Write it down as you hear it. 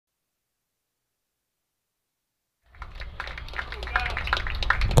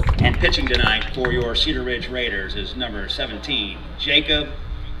pitching tonight for your Cedar Ridge Raiders is number 17, Jacob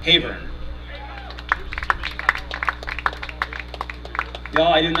Havern.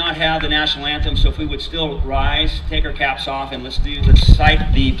 Y'all, I do not have the national anthem, so if we would still rise, take our caps off, and let's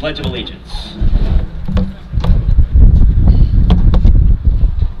cite the Pledge of Allegiance.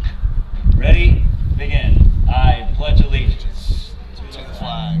 Ready? Begin. I pledge allegiance to the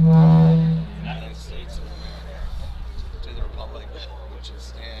flag of the United States of America, to the republic which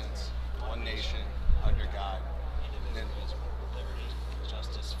stands one nation under God, indivisible, with liberty and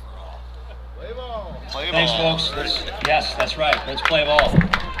justice for all. Play ball. Play ball. Thanks, folks. Yes, that's right. Let's play ball.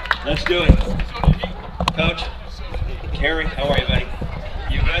 Let's do it. Coach, Kerry, how are you, buddy?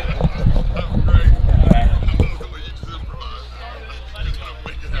 You good? I'm great.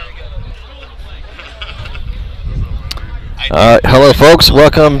 All right. Hello, folks.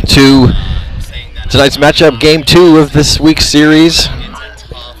 Welcome to tonight's matchup, Game 2 of this week's series.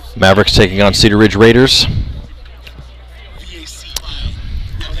 Mavericks taking on Cedar Ridge Raiders.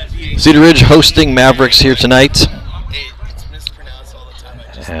 Cedar Ridge hosting Mavericks here tonight.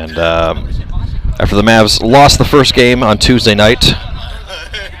 And after the Mavs lost the first game on Tuesday night,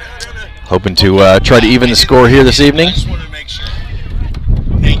 hoping to try to even the score here this evening. I just wanted to make sure.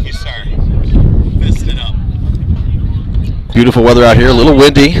 Thank you, sir. Fist it up. Beautiful weather out here, a little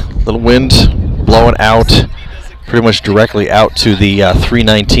windy, little wind blowing out pretty much directly out to the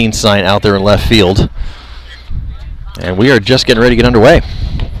 319 sign out there in left field. And we are just getting ready to get underway.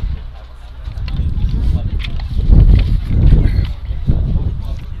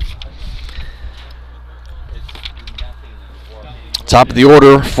 Top of the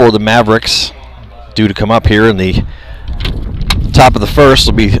order for the Mavericks, due to come up here in the top of the first,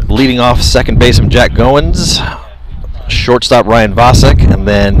 will be leading off second baseman Jack Goins, shortstop Ryan Vosek, and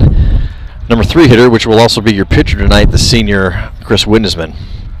then number 3 hitter, which will also be your pitcher tonight, the senior Chris Windesman.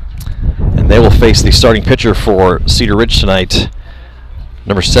 And they will face the starting pitcher for Cedar Ridge tonight,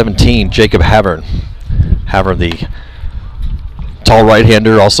 number 17, Jacob Havern. Havern, the tall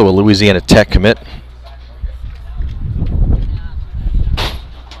right-hander, also a Louisiana Tech commit.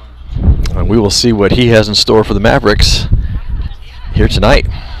 And we will see what he has in store for the Mavericks here tonight.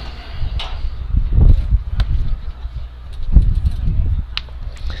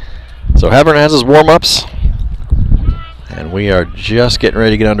 So Havern has his warm-ups, and we are just getting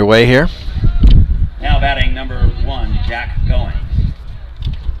ready to get underway here. Now batting number 1, Jack Goins.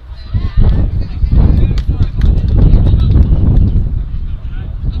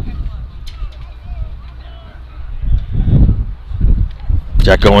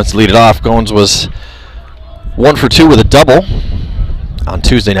 Jack Goins lead it off. Goins was 1 for 2 with a double on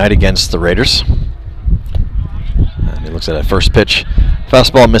Tuesday night against the Raiders. And he looks at that first pitch.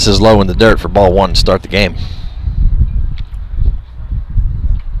 Fastball misses low in the dirt for ball 1 to start the game.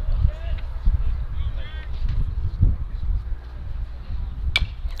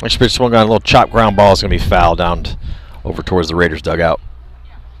 Next pitch swung on a little chop ground ball. Is going to be fouled down over towards the Raiders dugout.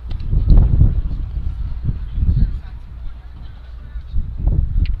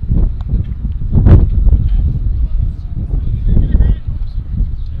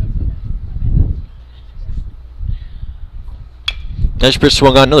 Next pitch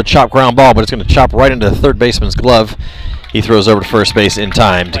swung on another chop ground ball, but it's going to chop right into the third baseman's glove. He throws over to first base in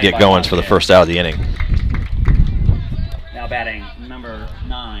time to get Goins for the first out of the inning. Now batting number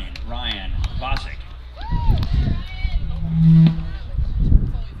 9, Ryan Vosek.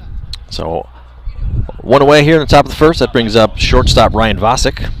 So 1 away here in the top of the first. That brings up shortstop Ryan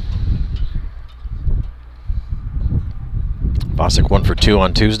Vosek. Vosek 1 for 2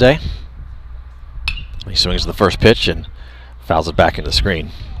 on Tuesday. He swings the first pitch and fouls it back into the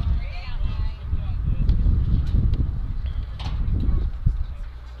screen.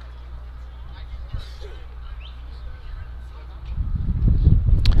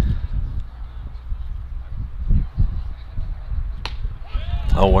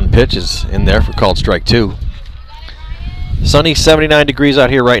 Oh, 1 pitch is in there for called strike 2. Sunny, 79 degrees out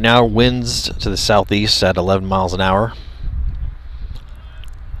here right now. Winds to the southeast at 11 miles an hour.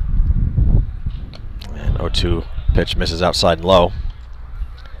 And 0-2 pitch misses outside and low.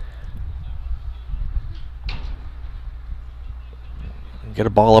 Get a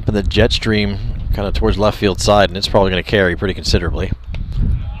ball up in the jet stream kind of towards left field side, and it's probably going to carry pretty considerably.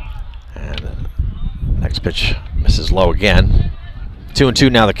 And next pitch misses low again. 2-2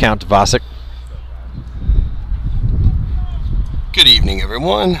 now the count to Vosek. Good evening,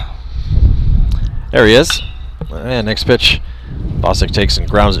 everyone. There he is. And next pitch, Vosek takes and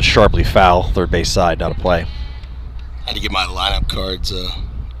grounds it sharply foul, third base side, out of play. Had to get my lineup cards,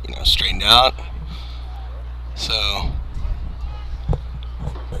 straightened out. So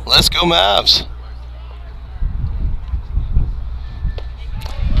Let's go Mavs.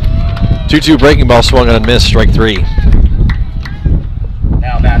 2-2 breaking ball swung on and missed, strike 3.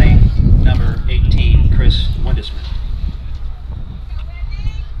 Now batting number 18, Chris Windesman.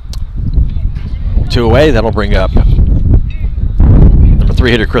 2 away, that'll bring up number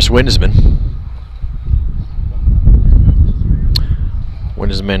 3 hitter Chris Windesman.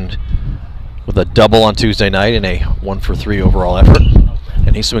 Windesman with a double on Tuesday night and a 1-for-3 overall effort.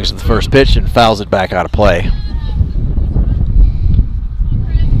 And he swings at the first pitch and fouls it back out of play.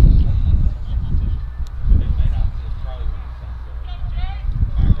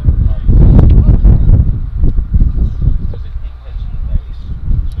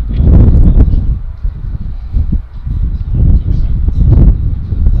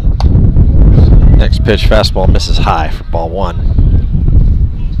 Next pitch, fastball misses high for ball 1.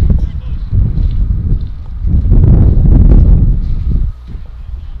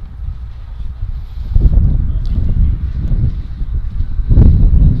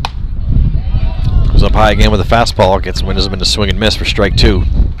 Goes up high again with a fastball, gets Windesman to swing and miss for strike 2.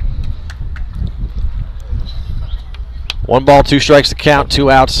 1 ball, 2 strikes to count, 2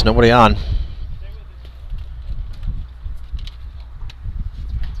 outs, nobody on.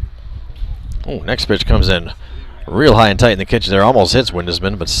 Oh, next pitch comes in real high and tight in the kitchen there. Almost hits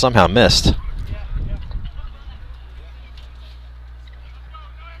Windesman, but somehow missed.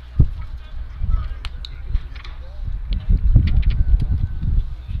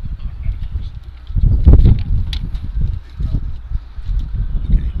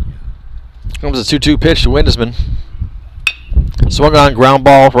 Comes a 2-2 pitch to Windesman. Swung on, ground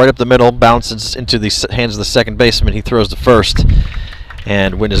ball right up the middle, bounces into the hands of the second baseman. He throws to first.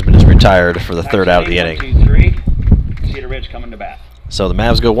 And Windesman is retired for the 3rd out of the inning. 1-2-3. Cedar Ridge coming to bat. So the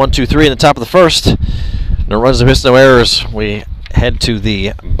Mavs go 1-2-3 in the top of the 1st. No runs, no hits, no errors. We head to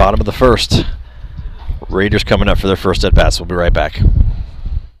the bottom of the 1st. Raiders coming up for their first at bats. We'll be right back.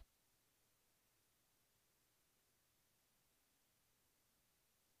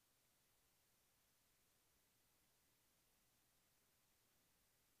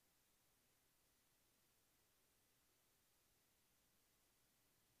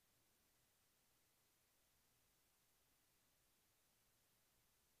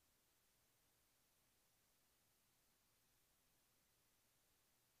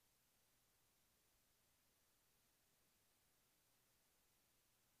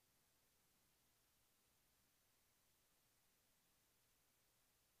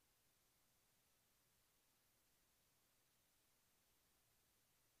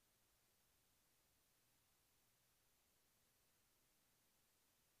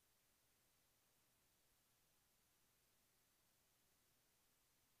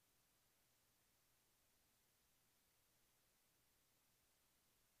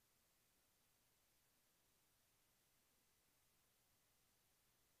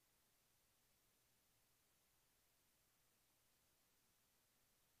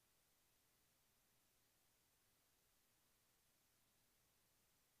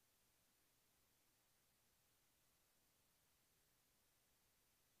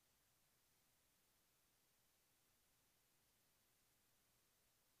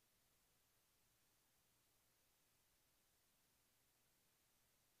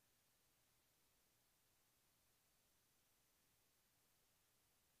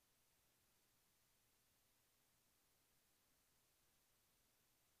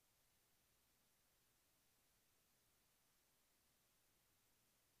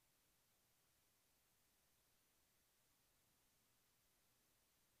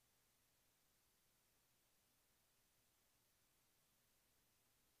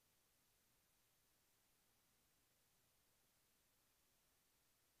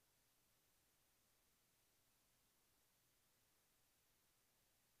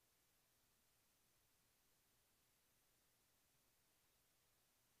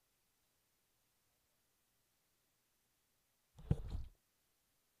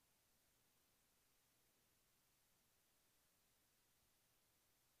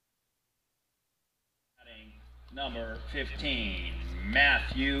 Number 15,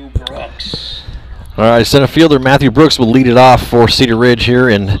 Matthew Brooks. All right, center fielder Matthew Brooks will lead it off for Cedar Ridge here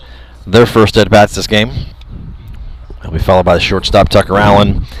in their first at-bats this game. He'll be followed by the shortstop Tucker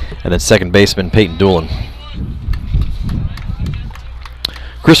Allen and then second baseman Peyton Doolin.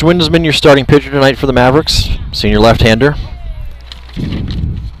 Chris Windesman, your starting pitcher tonight for the Mavericks, senior left-hander.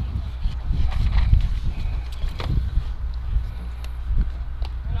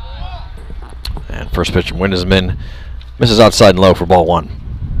 And first pitch from Windesman misses outside and low for ball 1.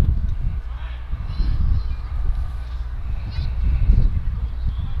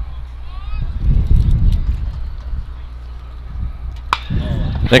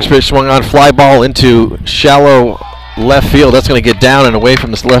 Next pitch swung on, fly ball into shallow left field. That's going to get down and away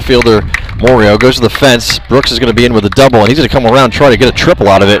from this left fielder, Morio. Goes to the fence. Brooks is going to be in with a double, and he's going to come around and try to get a triple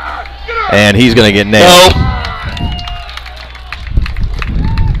out of it, and he's going to get nailed.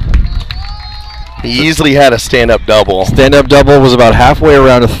 He easily had a stand-up double. Stand-up double was about halfway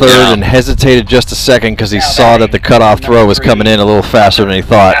around to third and hesitated just a second because he saw that the cutoff throw was coming in a little faster than he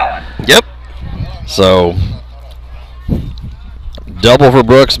thought. Yep. So, double for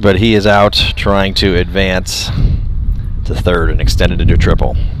Brooks, but he is out trying to advance to third and extend it into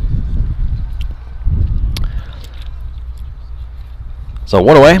triple. So,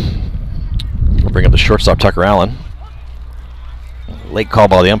 one away. We'll bring up the shortstop, Tucker Allen. Late call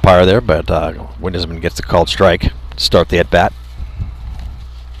by the umpire there, but Windisman gets the called strike to start the at-bat.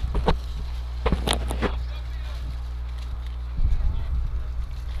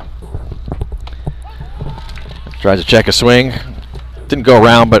 Tries to check a swing. Didn't go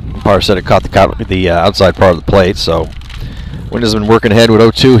around, but umpire said it caught the outside part of the plate. So Windisman working ahead with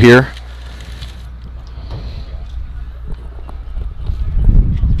 0-2 here.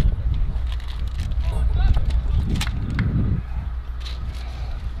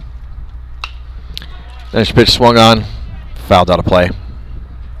 Next pitch swung on, fouled out of play.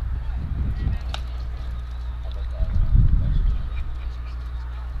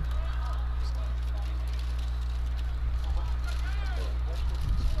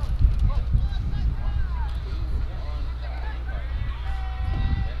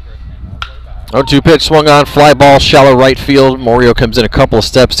 Oh-2 pitch swung on, fly ball, shallow right field. Morio comes in a couple of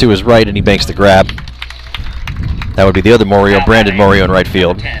steps to his right, and he banks the grab. That would be the other Morio, Brandon Morio in right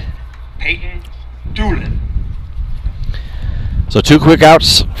field. So 2 quick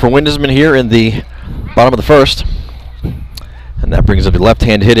outs for Windisman here in the bottom of the first. And that brings up the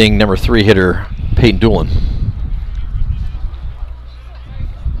left-hand hitting number 3 hitter, Peyton Doolin.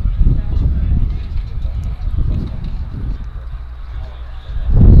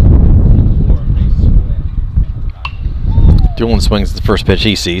 Doolin swings the first pitch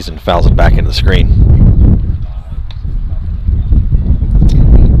he sees and fouls it back into the screen.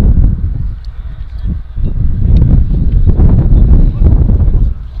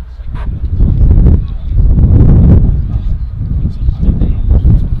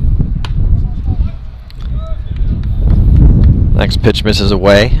 Next pitch misses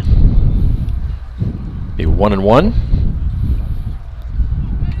away. Be 1-1.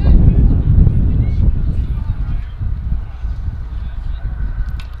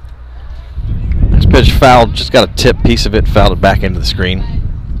 Next pitch fouled, just got a tip piece of it, fouled it back into the screen.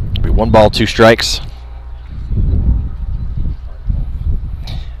 It'll be 1 ball, 2 strikes.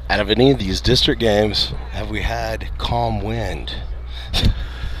 Out of any of these district games, have we had calm wind?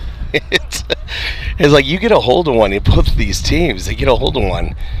 It's like you get a hold of one in both of these teams. They get a hold of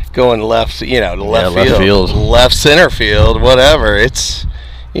one going left, to left field, left center field, whatever. It's,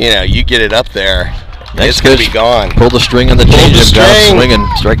 you get it up there. Next it's going to be gone. Pull the string on the changeup, down swinging,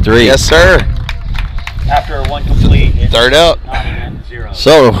 strike 3. Yes, sir. After 1 complete, third out.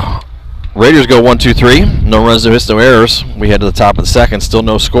 So, Raiders go 1-2-3. No runs, no hits, no errors. We head to the top of the second. Still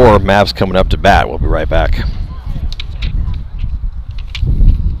no score. Mavs coming up to bat. We'll be right back.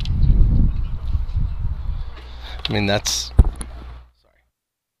 I mean, that's...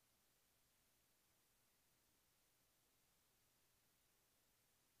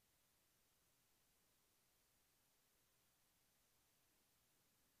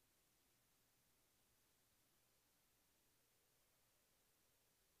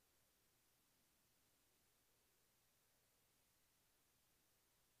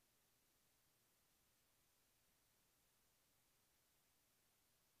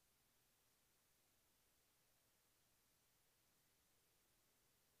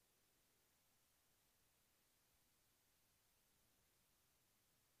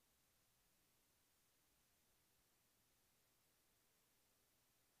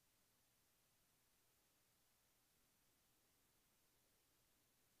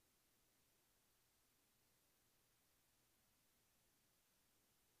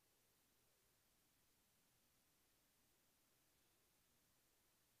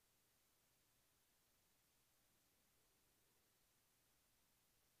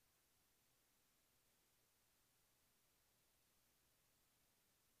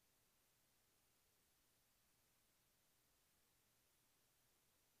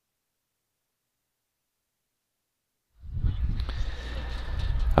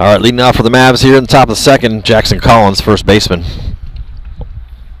 All right, leading off for the Mavs here in the top of the second, Jackson Collins, first baseman.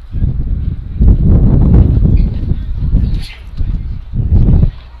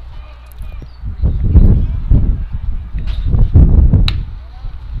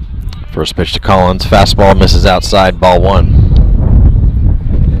 First pitch to Collins. Fastball misses outside, ball 1.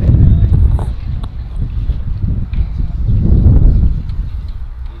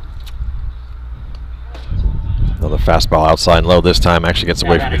 Another fastball outside and low this time. Actually gets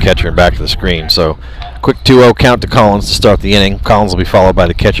away from the catcher and back to the screen. So quick 2-0 count to Collins to start the inning. Collins will be followed by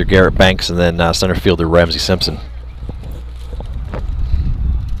the catcher Garrett Banks and then center fielder Ramsey Simpson.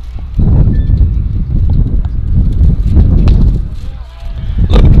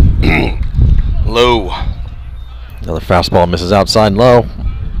 Low. Another fastball misses outside and low.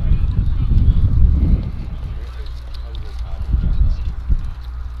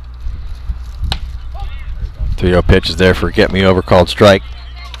 Three-0 pitch is there for get me over, called strike.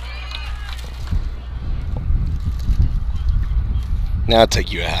 Now I'll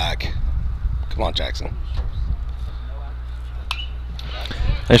take you a hack. Come on, Jackson.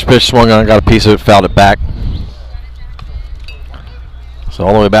 Nice pitch, swung on, got a piece of it, fouled it back. So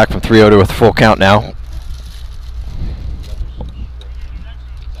all the way back from 3-0 to a full count now.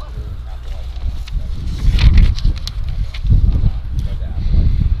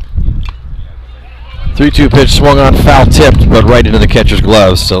 Three-two pitch swung on, foul tipped, but right into the catcher's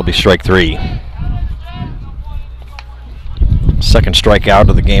gloves, so it'll be strike 3. Second strikeout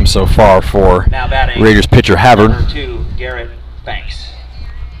of the game so far for Raiders pitcher Havard. Number 2, Garrett Banks.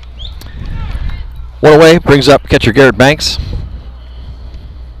 One away, brings up catcher Garrett Banks.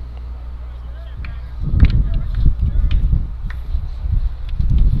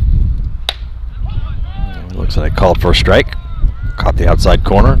 Looks like they called for a strike. Caught the outside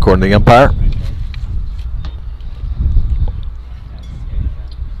corner, according to the umpire.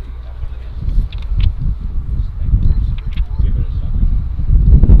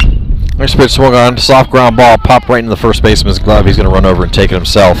 Nice pitch swung on, soft ground ball, popped right into the first baseman's glove. He's going to run over and take it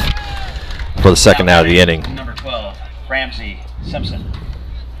himself for the second out of the inning. Number 12, Ramsey Simpson.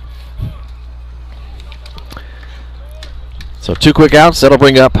 So 2 quick outs. That'll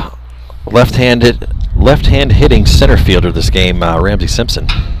bring up left-hand hitting center fielder this game, Ramsey Simpson.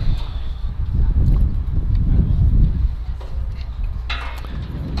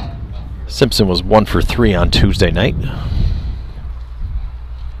 Simpson was 1 for 3 on Tuesday night.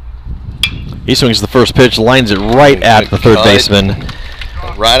 He swings the first pitch, lines it right at the third baseman.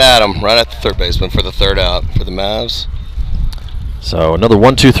 Right at him, right at the third baseman for the third out for the Mavs. So another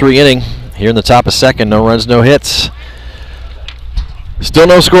 1-2-3 inning here in the top of second. No runs, no hits. Still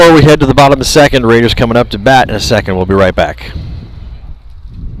no score. We head to the bottom of second. Raiders coming up to bat in a second. We'll be right back.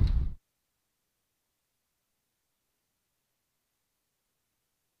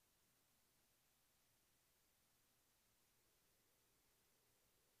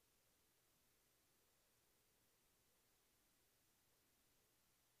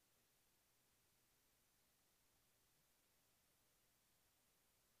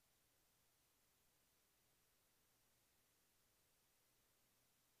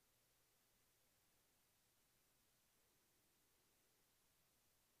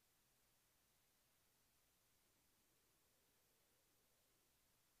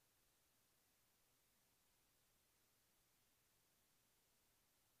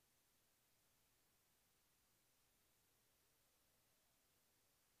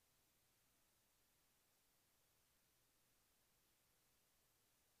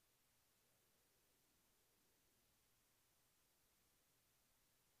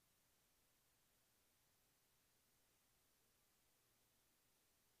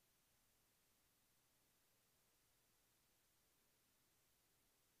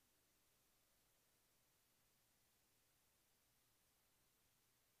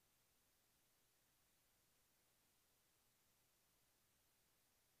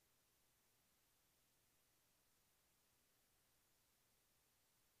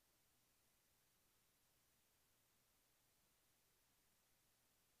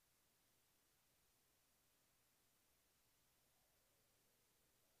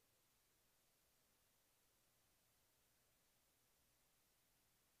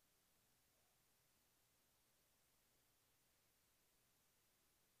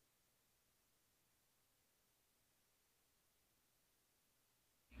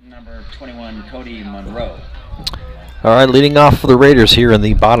 Number 21, Cody Monroe. All right, leading off for the Raiders here in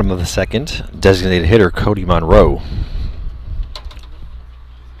the bottom of the second, designated hitter Cody Monroe.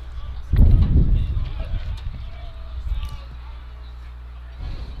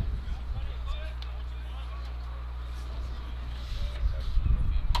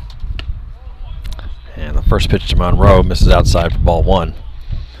 And the first pitch to Monroe misses outside for ball 1.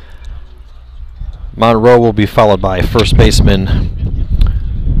 Monroe will be followed by first baseman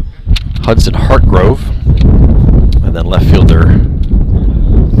Hudson Hartgrove, and then left fielder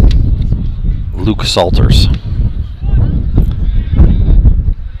Luke Salters.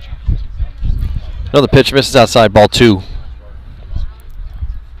 Another pitch misses outside, ball 2.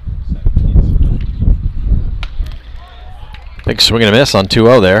 Big swing and a miss on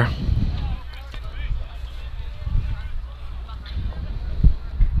 2-0 there.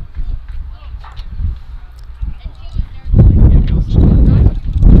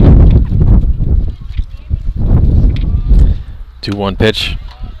 Two 2-1 pitch.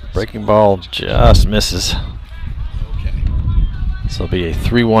 Breaking ball just misses. So it'll be a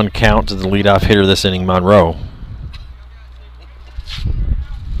 3-1 count to the leadoff hitter this inning, Monroe.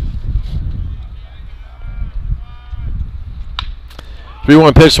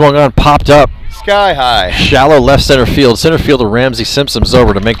 Three-one pitch swung on, popped up. Sky high. Shallow left center field. Center fielder Ramsey Simpson's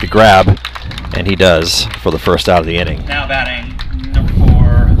over to make the grab, and he does for the first out of the inning. Now batting number 4,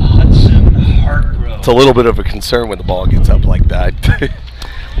 Hudson Hartgrove. It's a little bit of a concern when the ball gets up like that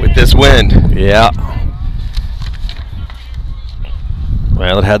with this wind. Yeah.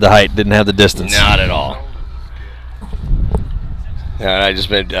 Well, it had the height, didn't have the distance. Not at all. And I just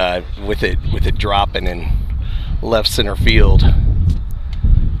been with it dropping in left center field.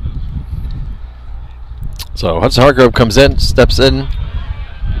 So Hudson Hartgrove comes in, steps in,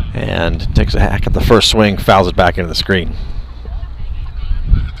 and takes a hack at the first swing, fouls it back into the screen.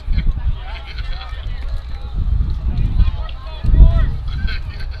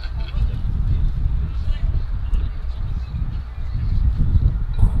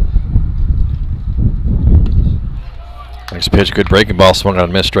 Nice pitch, good breaking ball, swung on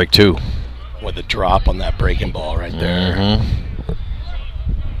and missed, strike 2. With a drop on that breaking ball right there. Mm-hmm.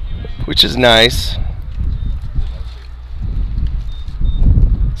 Which is nice.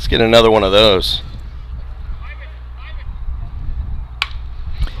 Let's get another one of those.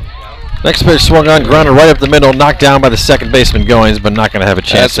 Next pitch swung on, grounded right up the middle, knocked down by the second baseman Goings, but not going to have a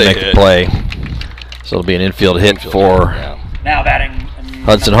chance to make the play. So it'll be an infield hit for now batting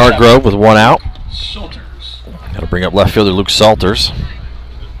Hudson Hartgrove with 1 out. Salters. That'll bring up left fielder Luke Salters.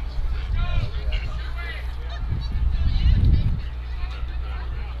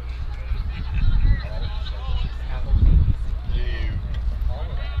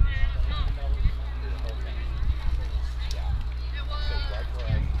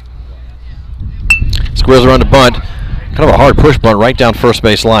 Squares around the bunt. Kind of a hard push bunt right down first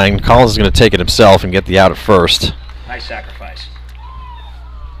base line. Collins is going to take it himself and get the out at first. Nice sacrifice.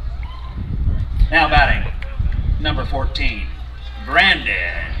 Now batting number 14,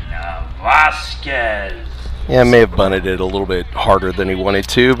 Brandon Vasquez. Yeah, may have bunted it a little bit harder than he wanted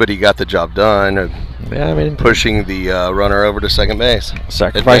to, but he got the job done. Yeah, I mean, pushing the runner over to second base.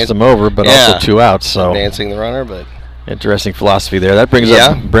 Sacrificed him over, but also 2 outs. So advancing the runner, but interesting philosophy there. That brings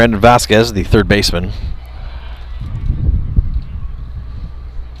up Brandon Vasquez, the third baseman.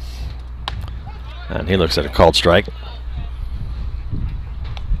 And he looks at a called strike.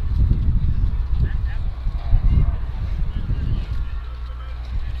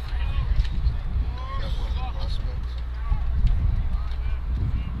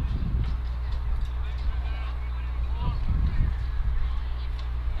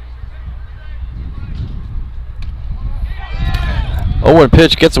 Owen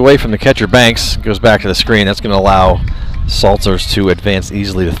pitch gets away from the catcher Banks, goes back to the screen. That's going to allow Salters to advance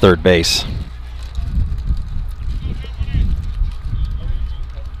easily to third base.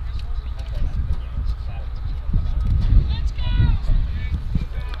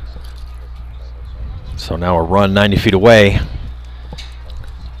 So now a run 90 feet away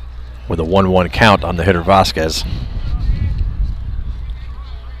with a 1-1 count on the hitter Vasquez.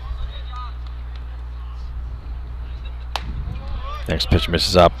 Next pitch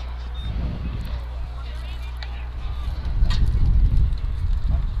misses up.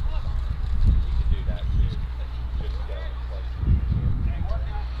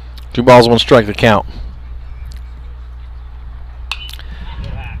 Two balls, 1 strike, the count.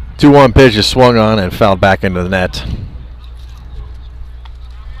 2-1 pitch is swung on and fouled back into the net.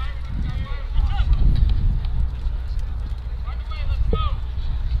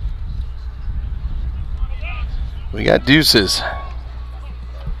 We got deuces.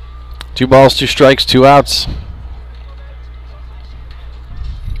 2 balls, 2 strikes, 2 outs.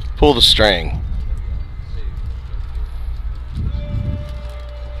 Pull the string.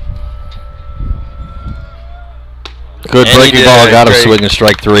 Good And breaking ball, got him swinging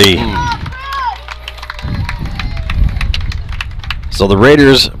strike 3. So the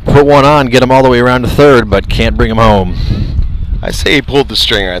Raiders put one on, get him all the way around to third, but can't bring him home. I say he pulled the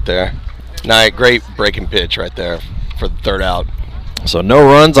string right there. Great breaking pitch right there for the third out. So no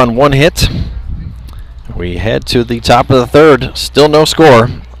runs on 1 hit. We head to the top of the third. Still no score.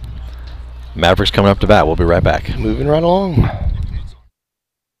 Mavericks coming up to bat. We'll be right back. Moving right along.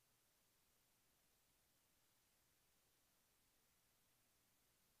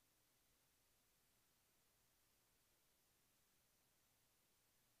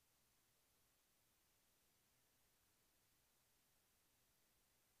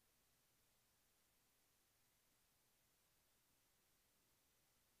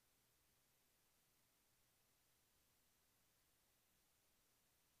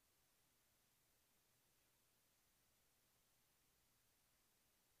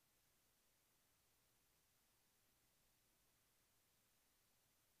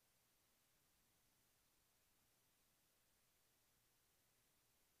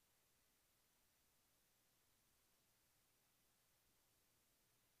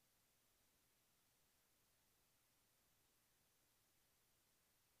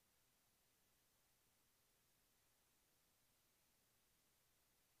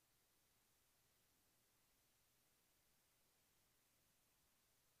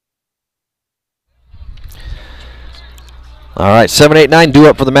 All right, 7-8-9 due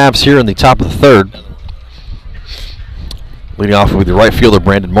up for the Mavs here in the top of the third. Leading off with the right fielder,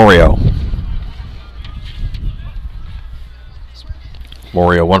 Brandon Morio.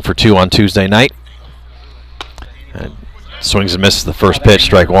 Morio 1 for 2 on Tuesday night. And swings and misses the first pitch,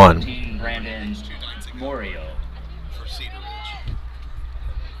 strike one. Brandon Morio. For Cedar Ridge.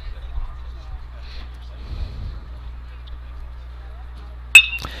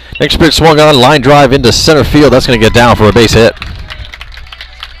 Next pitch swung on, line drive into center field. That's going to get down for a base hit.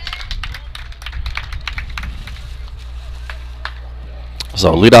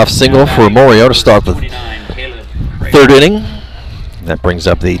 So leadoff single for Morio to start the third inning. That brings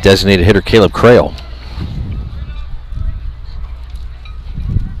up the designated hitter, Caleb Crail.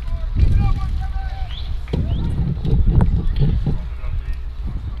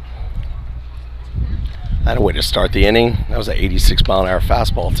 That a way to start the inning. That was an 86-mile-an-hour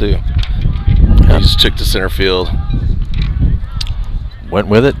fastball, too. He just took to center field. Went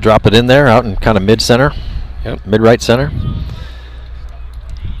with it, drop it in there, out in kind of mid-center. Yep. Mid-right center.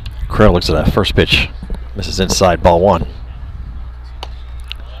 Crail looks at that first pitch. Misses inside, ball one.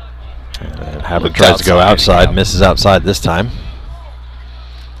 And Havard tries to go outside, yeah. Misses outside this time.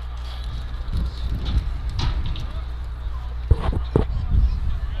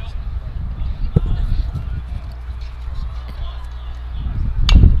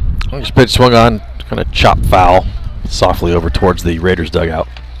 Next pitch swung on, kind of chop foul, softly over towards the Raiders dugout.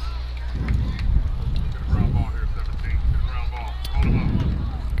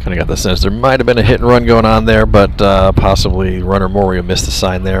 Kind of got the sense there might have been a hit and run going on there, but possibly runner Morio missed the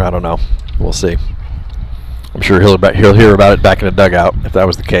sign there. I don't know. We'll see. I'm sure he'll hear about it back in the dugout if that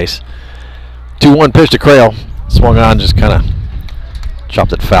was the case. 2-1 pitch to Crail. Swung on, just kind of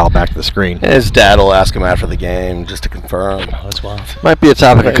chopped it foul back to the screen. His dad will ask him after the game just to confirm. That's wild. Might be a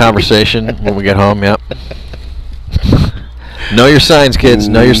topic of conversation when we get home, yep. Know your signs, kids.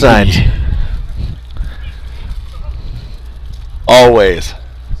 Know your signs. Always.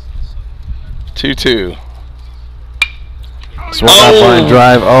 2-2. Swung out line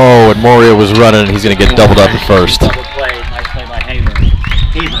drive. Oh, and Morio was running, and he's going to get doubled up at first. Double play. Nice play by Haver.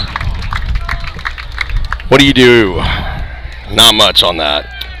 What do you do? Not much on that.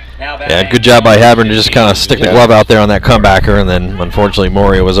 Yeah, good job by Havern to just kind of stick the glove out there on that comebacker, and then unfortunately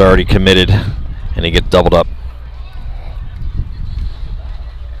Morio was already committed, and he gets doubled up.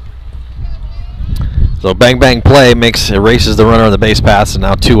 So bang bang play erases the runner on the base paths, and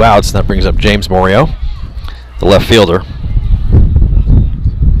now 2 outs, and that brings up James Morio, the left fielder.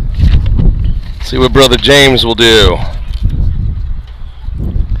 See what brother James will do.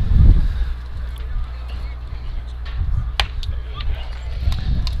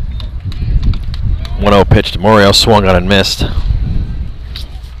 .1-0 pitch to Morio, swung on and missed.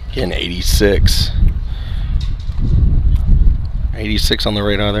 Again, 86. 86 on the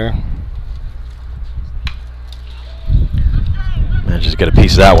radar there. And just get a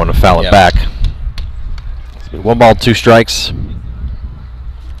piece of that one and foul it back. 1 ball, 2 strikes.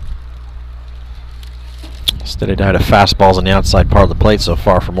 Steady diet of fastballs on the outside part of the plate so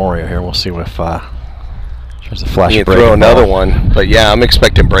far for Morio here. We'll see if tries to flash a break. Throw another one, but yeah, I'm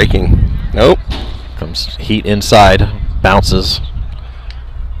expecting breaking. Nope. Comes heat inside, bounces.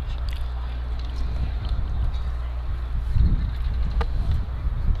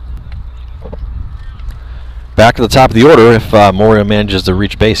 Back to the top of the order if Morio manages to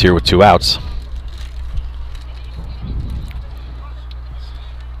reach base here with 2 outs.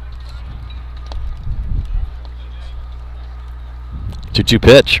 Two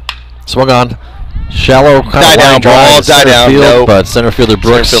pitch. Swung on. Shallow kind Die of down line drive ball, to die center down, field, nope. but center fielder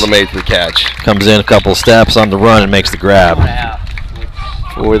Brooks Center fielder made the catch. comes in a couple steps on the run and makes the grab.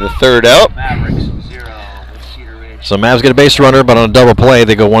 For the third out. Mavericks 0 with Cedar Ridge. So Mavs get a base runner, but on a double play,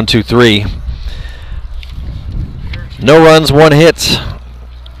 they go 1, 2, 3. No runs, 1 hit.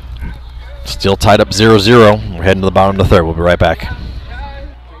 Still tied up 0-0. We're heading to the bottom of the third. We'll be right back.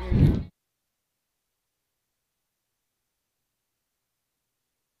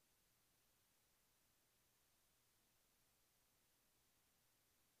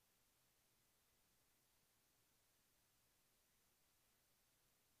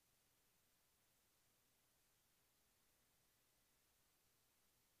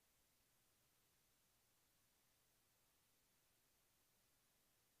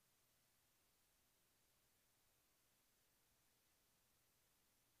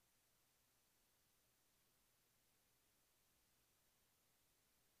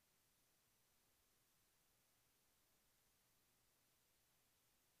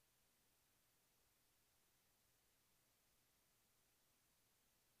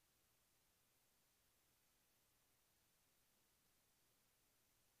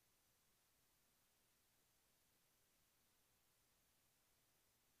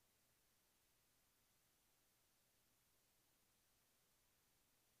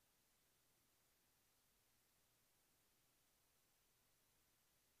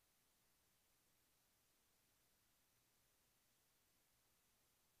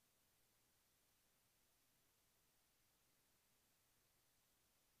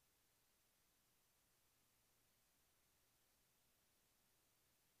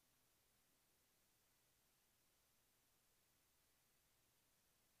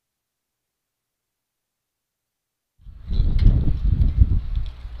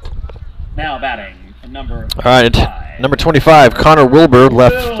 Now batting, number All right, 5. number 25, Connor Wilbur,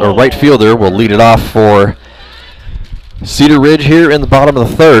 left or right fielder, will lead it off for Cedar Ridge here in the bottom of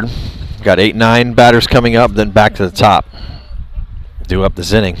the third. Got 8-9 batters coming up, then back to the top. Due up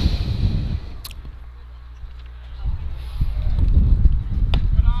this inning.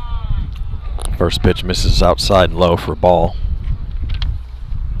 First pitch misses outside and low for a ball.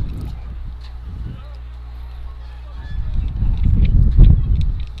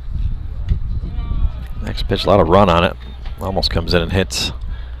 Next pitch, a lot of run on it. Almost comes in and hits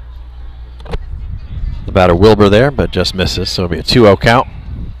the batter Wilbur there, but just misses, so it'll be a 2-0 count.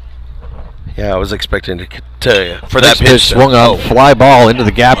 Yeah, I was expecting to for Next that pitch. swung on, fly ball into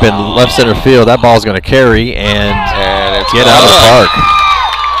the gap in left center field. That ball's going to carry and it's get out of the park.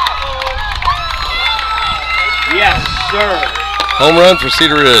 Yes, sir. Home run for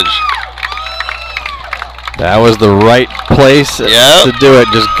Cedar Ridge. That was the right place to do it.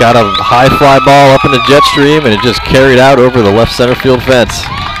 Just got a high fly ball up in the jet stream, and it just carried out over the left center field fence.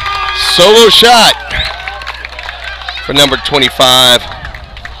 Solo shot for number 25,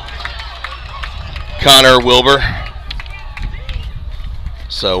 Connor Wilbur.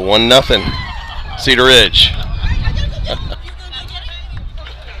 So 1-0, Cedar Ridge.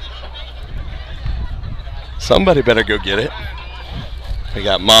 Somebody better go get it. We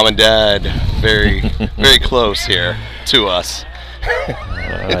got mom and dad very, very close here to us. All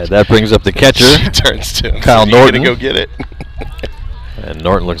right, that brings up the catcher. She turns to him. Kyle So Norton. Gonna go get it. And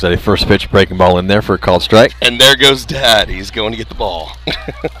Norton looks at a first pitch breaking ball in there for a called strike. And there goes Dad. He's going to get the ball.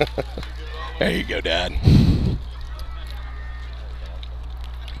 There you go, Dad.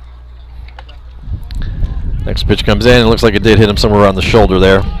 Next pitch comes in. It looks like it did hit him somewhere on the shoulder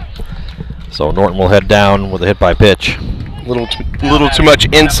there. So Norton will head down with a hit by pitch. Little too much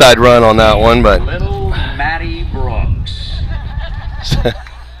inside run on that one, but Little Matty Brooks.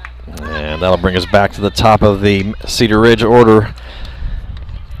 And that'll bring us back to the top of the Cedar Ridge order.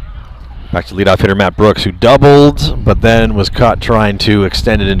 Back to leadoff hitter Matt Brooks, who doubled, but then was caught trying to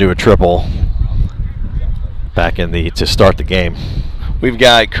extend it into a triple back in to start the game. we've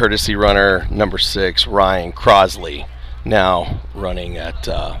got courtesy runner number 6, Ryan Crosley, now running at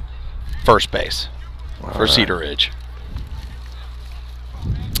first base for Cedar Ridge.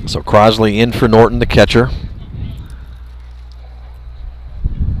 So Crosley in for Norton, the catcher.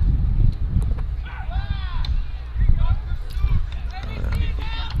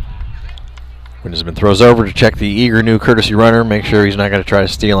 Winsman throws over to check the eager new courtesy runner, make sure he's not going to try to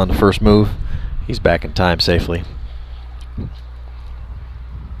steal on the first move. He's back in time safely.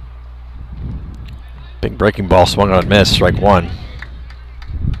 Big breaking ball swung on and missed, strike one.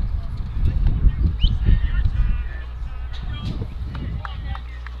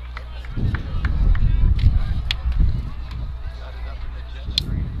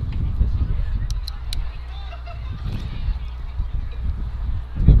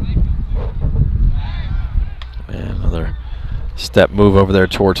 Step move over there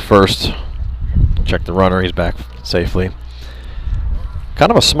towards first. Check the runner, he's back safely. Kind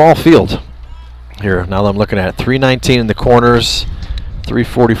of a small field here, now that I'm looking at it. 319 in the corners,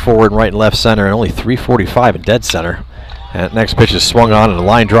 344 in right and left center, and only 345 in dead center. And next pitch is swung on and a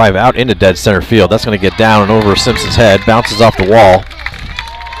line drive out into dead center field. That's going to get down and over Simpson's head, bounces off the wall.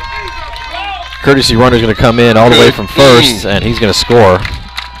 Courtesy runner is going to come in all the way from first, and he's going to score.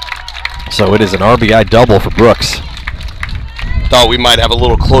 So it is an RBI double for Brooks. Thought we might have a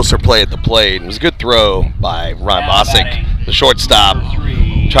little closer play at the plate. It was a good throw by Ron Bosick, the shortstop,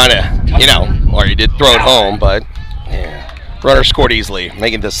 trying to, you know, or he did throw it home, but yeah. Runner scored easily,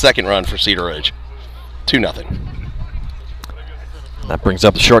 making the second run for Cedar Ridge. 2-0. That brings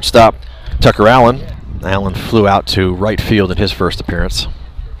up the shortstop, Tucker Allen. Allen flew out to right field in his first appearance.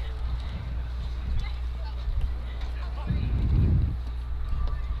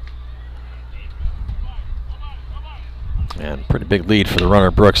 And pretty big lead for the runner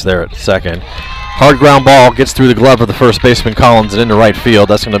Brooks there at second. Hard ground ball gets through the glove of the first baseman Collins and into right field.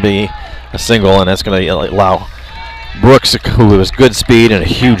 That's going to be a single, and that's going to allow Brooks, who has good speed and a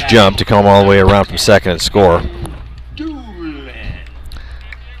huge jump, to come all the way around from second and score.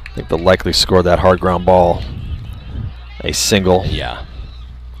 I think they'll likely score that hard ground ball a single. Yeah.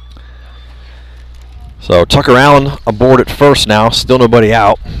 So Tucker Allen aboard at first now, still nobody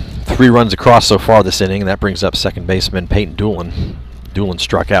out. 3 runs across so far this inning, and that brings up second baseman Peyton Doolin. Doolin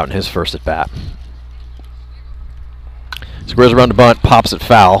struck out in his first at bat. Squares around the bunt, pops it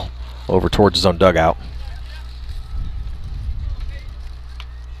foul over towards his own dugout.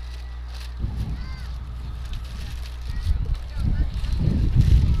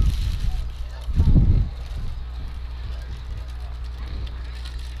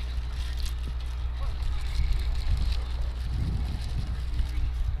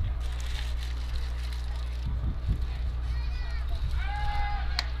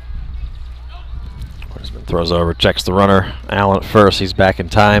 Throws over, checks the runner. Allen at first, he's back in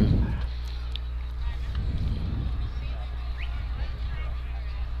time.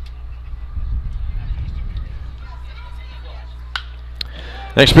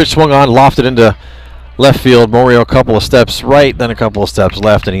 Next pitch swung on, lofted into left field. Morio a couple of steps right, then a couple of steps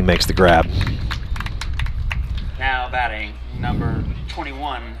left, and he makes the grab. Now batting number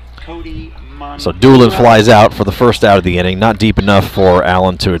 21, Cody Monroe. So Doolin flies out for the first out of the inning. Not deep enough for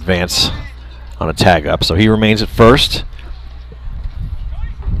Allen to advance on a tag up, so he remains at first.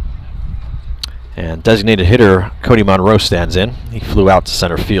 And designated hitter Cody Monroe stands in. He flew out to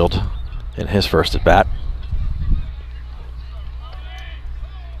center field in his first at bat.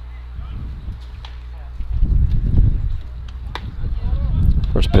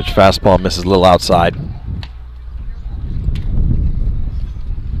 First pitch fastball misses a little outside.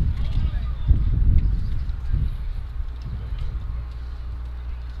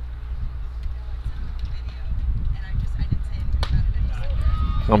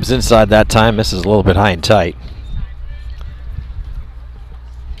 Comes inside that time, misses a little bit high and tight.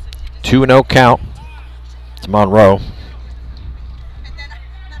 2-0 count to Monroe.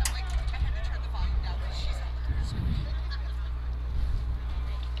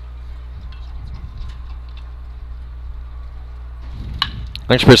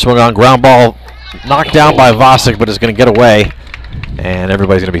 Next pitch swung on, ground ball knocked down by Vosick, but is going to get away, and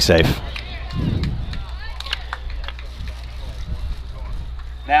everybody's going to be safe.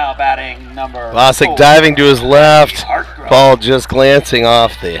 Now batting number Vosick 4, diving to his left, Hartgrove. ball just glancing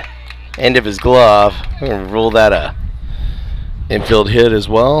off the end of his glove. I'm going to rule that a infield hit as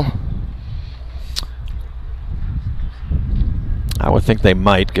well. I would think they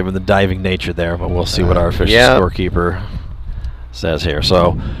might, given the diving nature there, but we'll see what our official scorekeeper says here.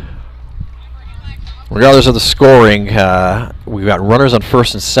 So, regardless of the scoring, we've got runners on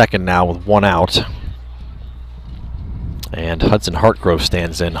first and second now with 1 out. And Hudson Hartgrove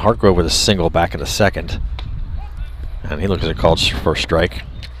stands in. Hartgrove with a single back in the second. And he looks at it called for strike.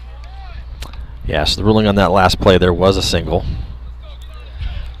 Yeah, so the ruling on that last play there was a single.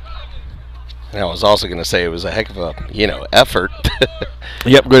 And I was also going to say it was a heck of a, effort.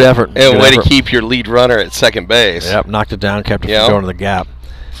 Yep, good effort. And good way effort. to keep your lead runner at second base. Yep, knocked it down, kept it from going to the gap.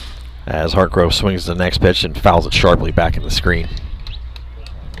 As Hartgrove swings the next pitch and fouls it sharply back in the screen.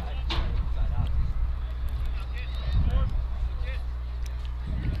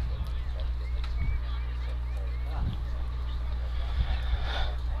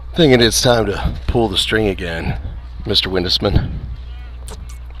 Thinking it's time to pull the string again, Mr. Windisman.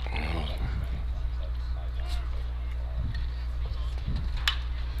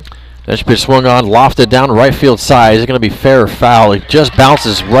 Next pitch swung on, lofted down right field side. Is it going to be fair or foul? It just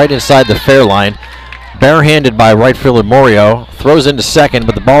bounces right inside the fair line. barehanded by right fielder Morio. Throws into second,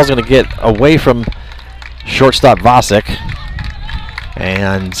 but the ball's going to get away from shortstop Vasic.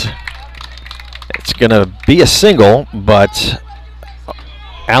 And it's going to be a single, but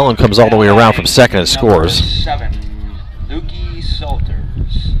Allen comes all the way around from second and scores. 7, Lukey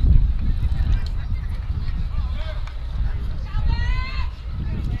Salters.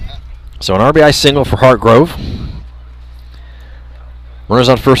 So an RBI single for Hartgrove. Runners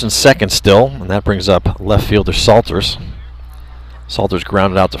on first and second still, and that brings up left fielder Salters. Salters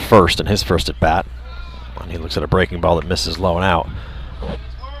grounded out to first in his first at bat. And he looks at a breaking ball that misses low and out.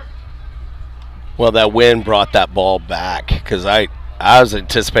 Well, that wind brought that ball back because I was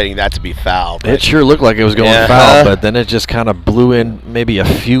anticipating that to be foul. It sure looked like it was going foul, but then it just kind of blew in maybe a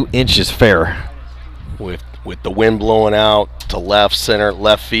few inches fair. With the wind blowing out to left, center,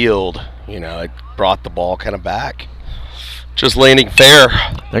 left field, you know, it brought the ball kind of back. Just landing fair.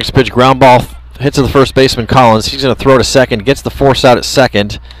 Next pitch, ground ball, hits to the first baseman Collins. He's going to throw to second, gets the force out at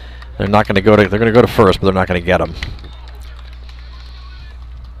second. They're not going to go to. They're going to go to first, but they're not going to get him.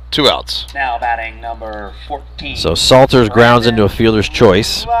 2 outs. Now batting number 14. So Salters grounds into a fielder's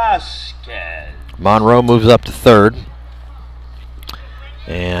choice. Vasquez. Monroe moves up to third.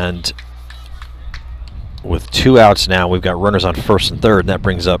 And with 2 outs now, we've got runners on first and third, and that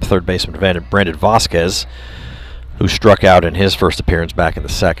brings up third baseman Brandon Vasquez, who struck out in his first appearance back in the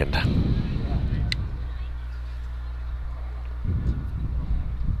second.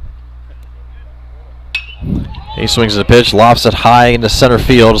 He swings the pitch, lofts it high into center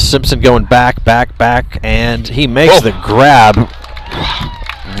field. Simpson going back, and he makes the grab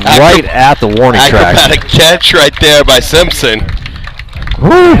right at the warning track. Acrobatic catch right there by Simpson.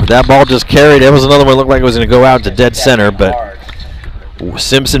 Woo, that ball just carried. It was another one that looked like it was going to go out to dead center, but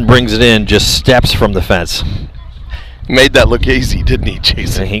Simpson brings it in, just steps from the fence. Made that look easy, didn't he,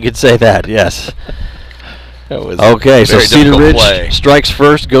 Jason? He could say that, yes. That was okay, so Cedar Ridge play. Strikes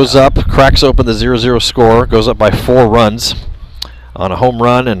first, goes up, cracks open the 0-0 score, goes up by 4 runs on a home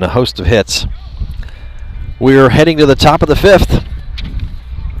run and a host of hits. We're heading to the top of the 5th.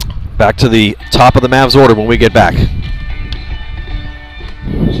 Back to the top of the Mavs order when we get back.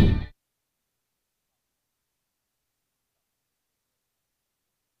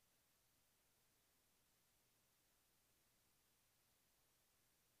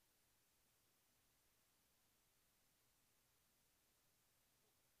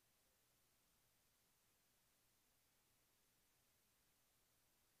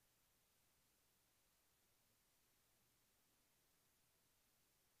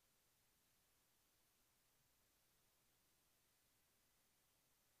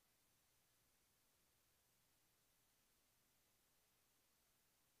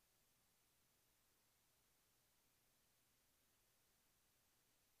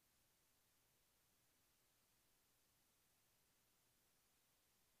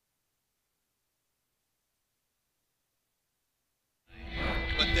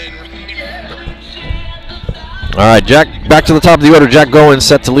 All right, Jack, back to the top of the order. Jack Goins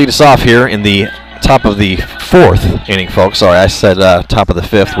set to lead us off here in the top of the 4th inning, folks. Sorry, I said top of the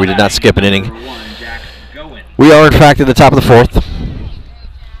 5th. We did not skip an inning. We are, in fact, at the top of the 4th.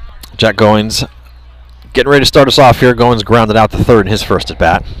 Jack Goins getting ready to start us off here. Goins grounded out to third in his first at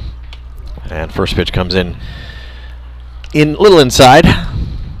bat. And first pitch comes in little inside.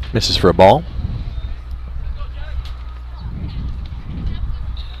 Misses for a ball.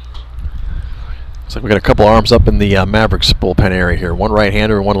 Looks like we got a couple arms up in the Mavericks bullpen area here. One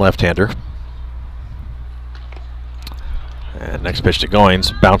right-hander and one left-hander. And next pitch to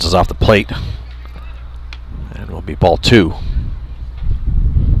Goins, bounces off the plate. And will be ball 2.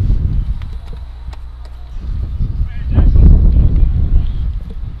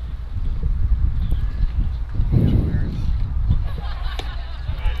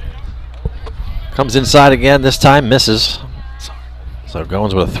 Comes inside again, this time misses. So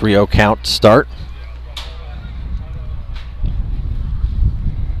Goins with a 3-0 count to start.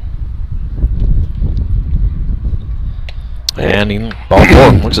 And ball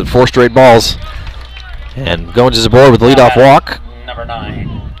 4. Looks at 4 straight balls. And Goins is aboard with the leadoff walk. Number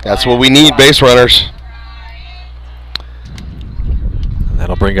 9. That's what we need, base runners. And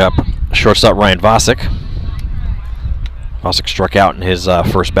that'll bring up shortstop Ryan Vasic. Vasic struck out in his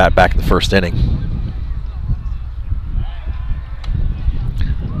first bat back in the first inning.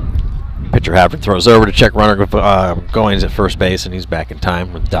 Pitcher Havard throws over to check runner Goins at first base, and he's back in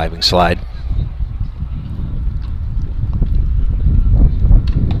time with a diving slide.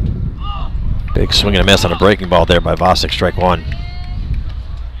 Big swing and a miss on a breaking ball there by Vasic, strike 1.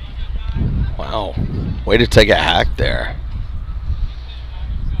 Wow. Way to take a hack there.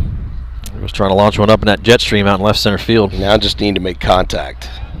 He was trying to launch one up in that jet stream out in left center field. Now just need to make contact.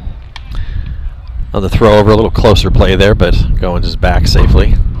 Another throw over, a little closer play there, but Goins is back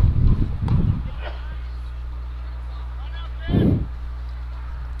safely.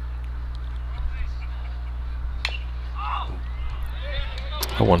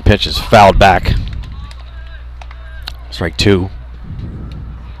 The one pitch is fouled back. Strike 2.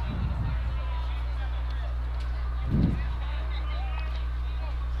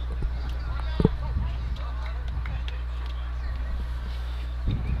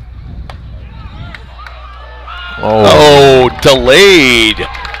 Oh, delayed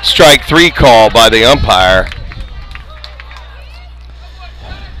strike 3 call by the umpire.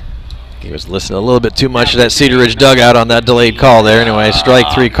 He was listening a little bit too much to that Cedar Ridge dugout on that delayed call there. Anyway,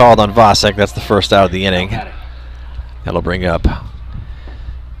 strike 3 called on Vasek. That's the first out of the inning. That'll bring up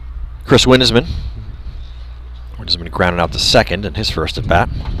Chris Windesman. Windesman grounded out to second in his first at bat.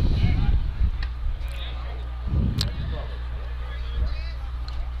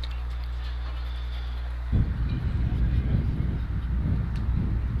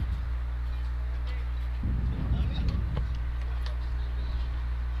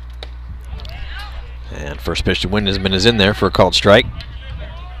 And first pitch to Windesman is in there for a called strike.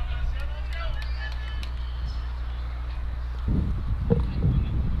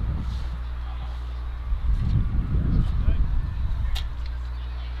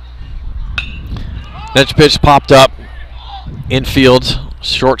 Next pitch popped up. Infield,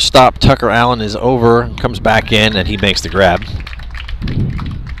 shortstop Tucker Allen is over, comes back in, and he makes the grab.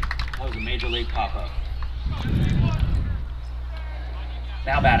 That was a major league pop-up.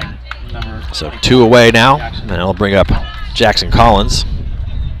 Now batting. So 2 away now, and I'll bring up Jackson Collins.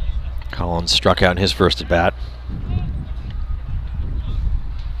 Collins struck out in his first at bat.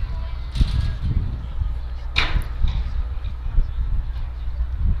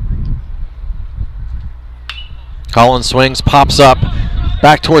 Collins swings, pops up,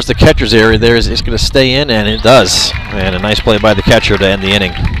 back towards the catcher's area. There is it's going to stay in, and it does. And a nice play by the catcher to end the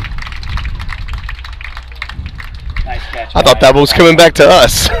inning. Nice catch. I thought that was coming back to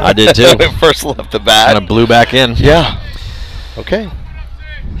us. I did too. When it first left the bat. Kind of blew back in. Yeah. Okay.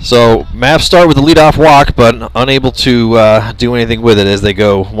 So Mavs start with the leadoff walk, but unable to do anything with it as they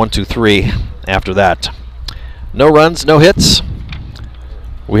go 1, 2, 3 after that. No runs, no hits.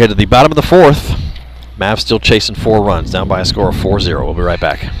 We head to the bottom of the 4th. Mavs still chasing 4 runs, down by a score of 4-0. We'll be right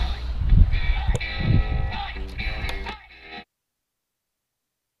back.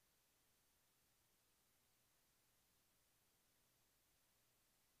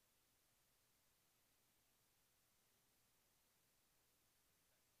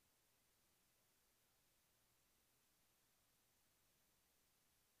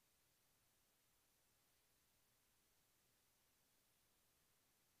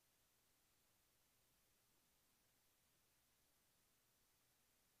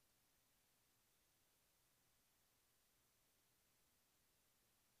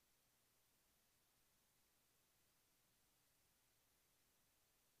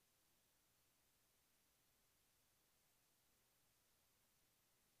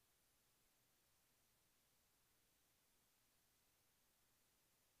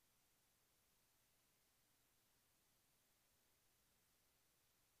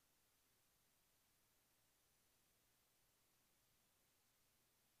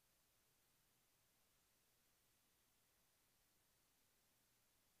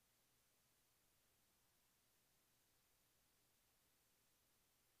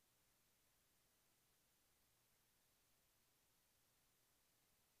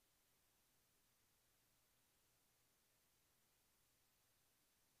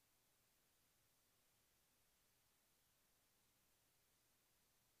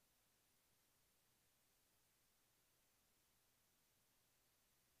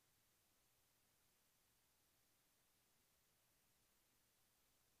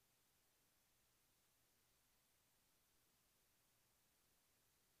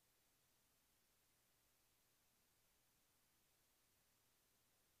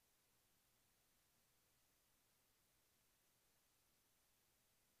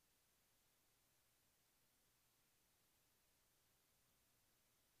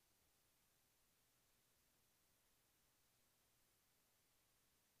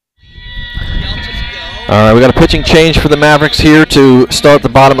 All right, we got a pitching change for the Mavericks here to start the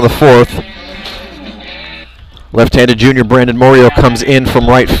bottom of the 4th. Left-handed junior Brandon Morio comes in from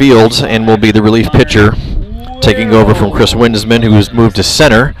right field and will be the relief pitcher, taking over from Chris Windesman, who has moved to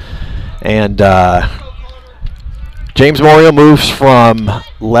center. And James Morio moves from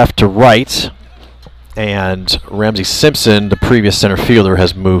left to right. And Ramsey Simpson, the previous center fielder,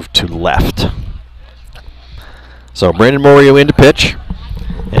 has moved to left. So Brandon Morio in to pitch,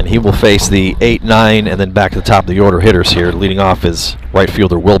 and he will face the 8, 9, and then back to the top of the order hitters here. Leading off is right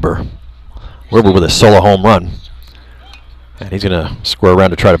fielder Wilbur. Wilbur with a solo home run. And he's going to square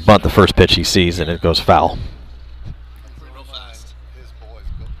around to try to bunt the first pitch he sees, and it goes foul. Real fast. His boys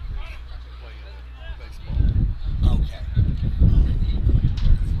go play baseball. Okay.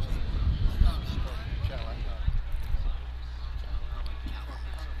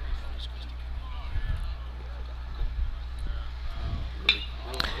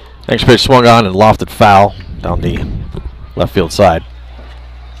 Next pitch swung on and lofted foul down the left field side.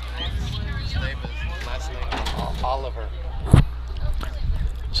 Oliver.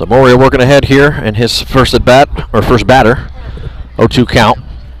 So Moria working ahead here in his first at bat, or first batter. 0-2 count.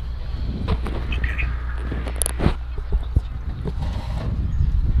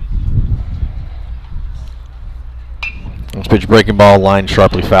 Next pitch breaking ball, line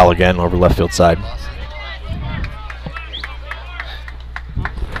sharply foul again over left field side. That's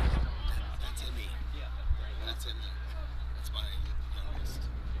in me. That's my youngest.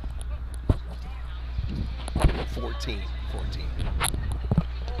 14.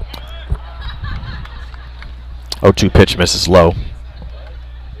 0-2 pitch misses low.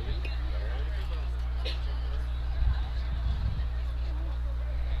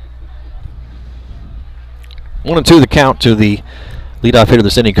 One and two the count to the leadoff hitter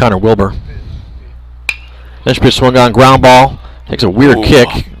this inning, Connor Wilbur. Next pitch swung on, ground ball. Takes a weird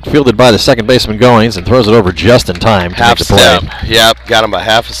kick, fielded by the second baseman Goings, and throws it over just in time to Half make the play. step. Yep, got him a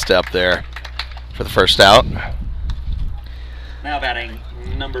half a step there for the first out. Now batting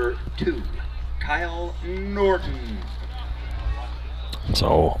number 2, Kyle Norton.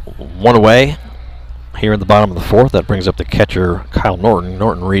 So one away here in the bottom of the fourth. That brings up the catcher, Kyle Norton.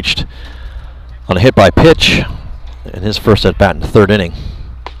 Norton reached on a hit by pitch in his first at bat in the third inning.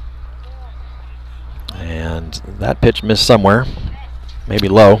 And that pitch missed somewhere, maybe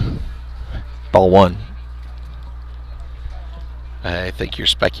low. Ball one. I think you're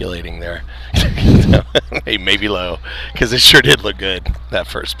speculating there. Hey, maybe low, because it sure did look good, that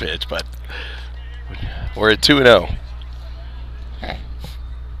first pitch, but we're at 2-0.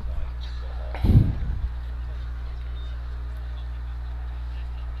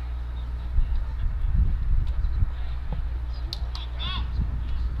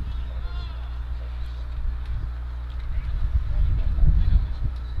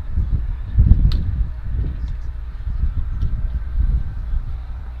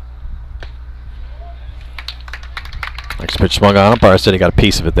 Next pitch swung on. Umpire said he got a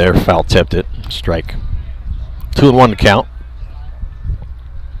piece of it there. Foul tipped it. Strike. 2-1 to count.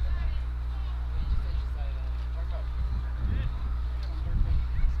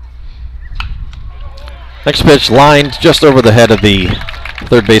 Next pitch lined just over the head of the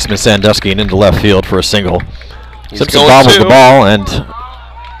third baseman Sandusky and into left field for a single. Simpson bobbles the ball, and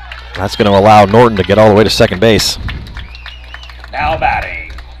that's going to allow Norton to get all the way to second base. Now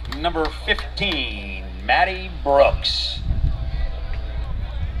batting number 15, Matty Brooks.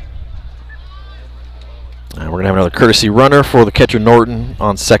 And we're going to have another courtesy runner for the catcher Norton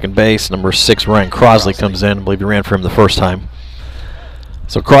on second base. Number 6, Ryan Crosley, comes in. I believe he ran for him the first time.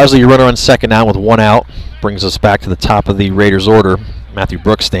 So Crosley, your runner on second now with 1 out. Brings us back to the top of the Raiders order. Matthew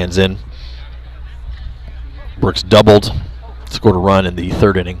Brooks stands in. Brooks doubled, scored a run in the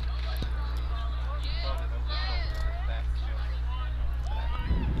third inning.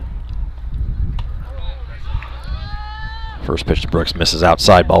 First pitch to Brooks misses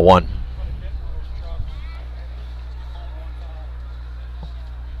outside, ball one.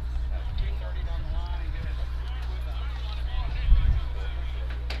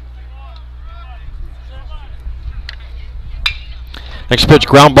 Next pitch,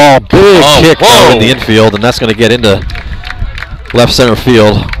 ground ball, big kick out in the infield, and that's going to get into left center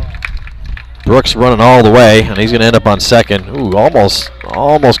field. Brooks running all the way, and he's going to end up on second. Ooh, almost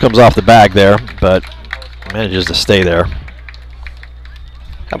comes off the bag there, but manages to stay there.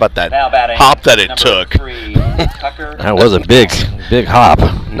 How about that Now batting hop that it number took? 3, Tucker. That was a big hop.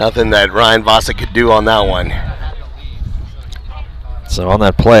 Nothing that Ryan Vossick could do on that one. So on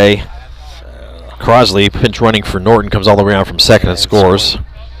that play, Crosley, pinch running for Norton, comes all the way around from second and scores.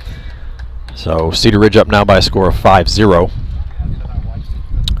 So Cedar Ridge up now by a score of 5-0.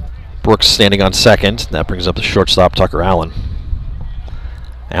 Brooks standing on second. That brings up the shortstop, Tucker Allen.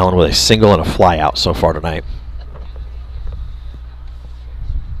 Allen with a single and a fly out so far tonight.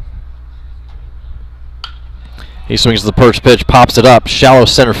 He swings the first pitch, pops it up, shallow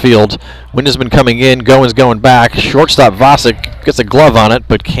center field. Wind has been coming in, Goins going back. Shortstop Vossick gets a glove on it,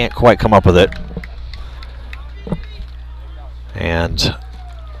 but can't quite come up with it. And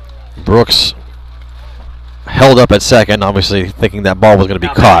Brooks held up at second, obviously thinking that ball was going to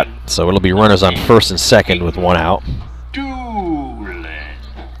be caught. So it'll be runners on first and second with one out.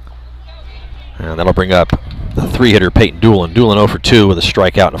 And that'll bring up the 3-hitter Peyton Doolin. Doolin 0 for 2 with a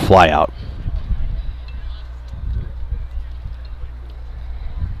strikeout and a flyout.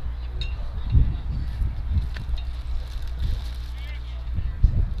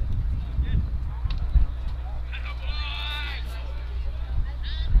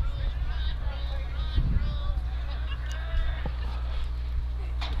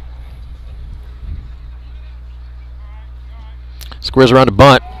 Squares around to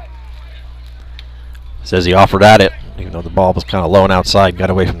bunt. Says he offered at it, even though the ball was kind of low and outside, got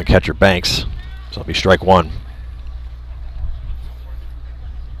away from the catcher Banks. So it'll be strike one.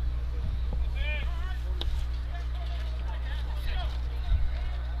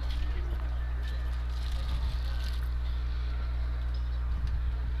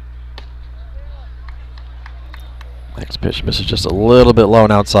 Next pitch misses just a little bit low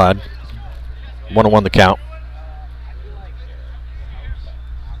and outside. 1-1 the count.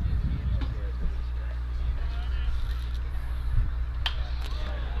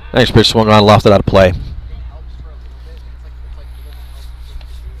 Next pitch swung on, lofted out of play.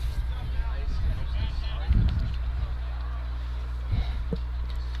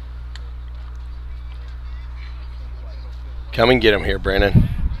 Come and get him here, Brandon.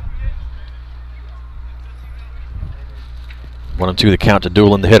 1-2 the count to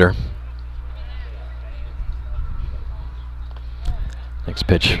Doolin, the hitter. Next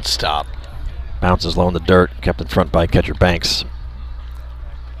pitch. Good stop. Bounces low in the dirt, kept in front by catcher Banks.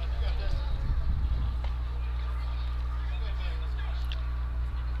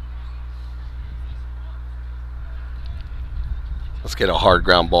 Let's get a hard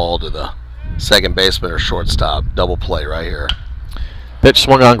ground ball to the second baseman or shortstop. Double play right here. Pitch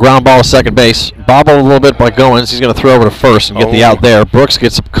swung on, ground ball to second base. Bobbled a little bit by Goins. He's going to throw over to first and get the out there. Brooks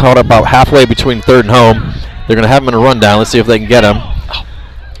gets caught up about halfway between third and home. They're going to have him in a rundown. Let's see if they can get him.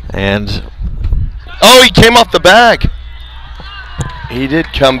 And oh, he came off the bag. He did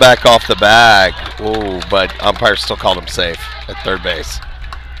come back off the bag. Oh, but umpire still called him safe at third base.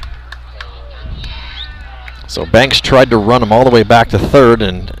 So Banks tried to run him all the way back to third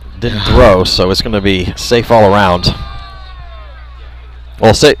and didn't throw, so it's going to be safe all around.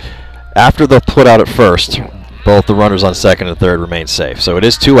 Well, say after the put out at first, both the runners on second and third remain safe. So it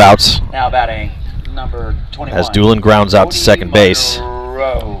is 2 outs. Now batting number 21. As Doolin grounds out to second base.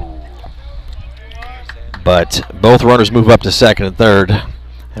 But both runners move up to second and third,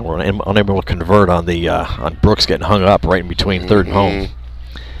 and we're unable to convert on the on Brooks getting hung up right in between third and home.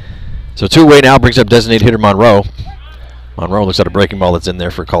 So 2-way now brings up designated hitter Monroe. Monroe looks at a breaking ball that's in there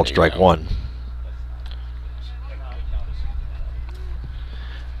for a called strike one.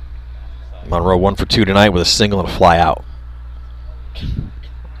 Monroe 1 for 2 tonight with a single and a fly out.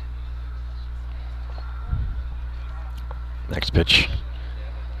 Next pitch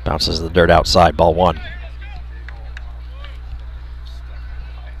bounces the dirt outside, ball 1.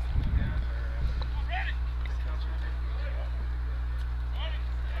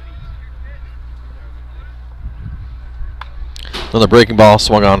 Another breaking ball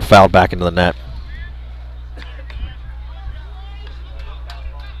swung on, fouled back into the net.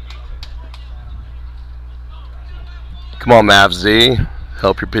 Come on, Mav Z.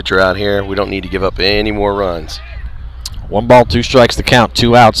 Help your pitcher out here. We don't need to give up any more runs. 1 ball, 2 strikes to count,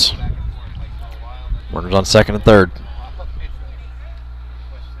 2 outs. Runners on second and third.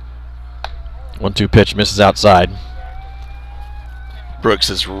 1-2 pitch misses outside. Brooks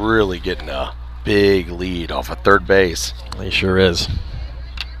is really getting a big lead off of third base. He sure is.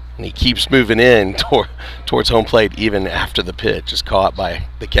 And he keeps moving in towards home plate even after the pitch is caught by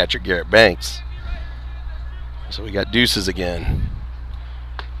the catcher Garrett Banks. So we got deuces again.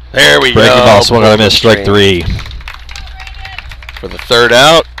 There we go. Breaking ball swung on a miss, strike 3. For the third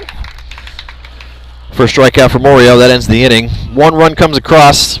out. First strikeout for Morio, that ends the inning. 1 run comes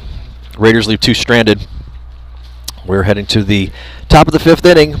across. Raiders leave 2 stranded. We're heading to the top of the 5th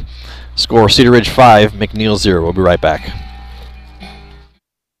inning. Score Cedar Ridge 5, McNEIL 0. We'll be right back.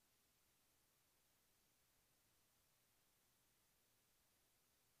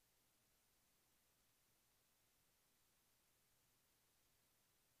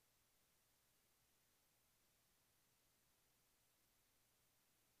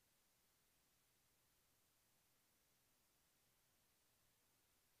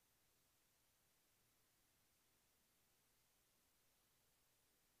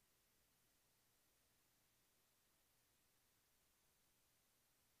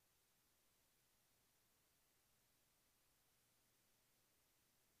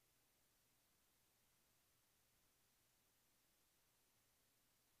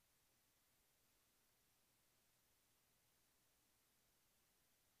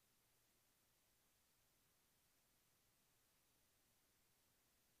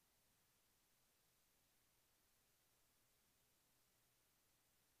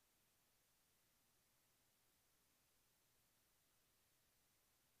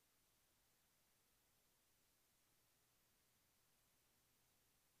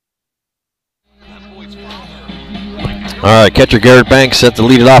 All right, catcher Garrett Banks set to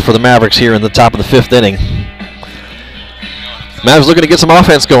lead it off for the Mavericks here in the top of the 5th inning. Mavs looking to get some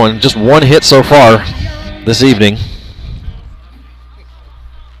offense going. Just one hit so far this evening.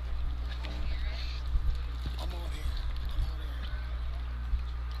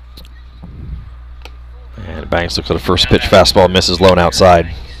 And Banks looks at a first pitch fastball, misses low and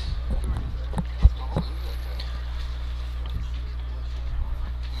outside.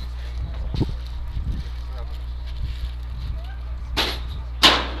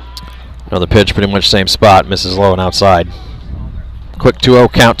 Another pitch, pretty much same spot, misses low and outside. Quick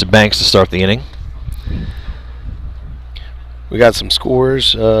 2-0 count to Banks to start the inning. We got some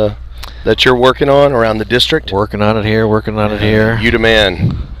scores that you're working on around the district. Working on it here, working on it here. You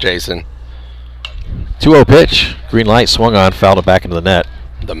demand, Jason. 2-0 pitch, green light swung on, fouled it back into the net.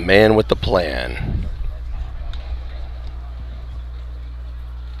 The man with the plan.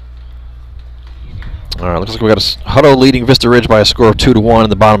 All right, looks like we got a Hutto leading Vista Ridge by a score of 2-1 in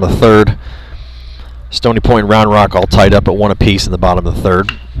the bottom of the 3rd. Stony Point and Round Rock all tied up at 1 apiece in the bottom of the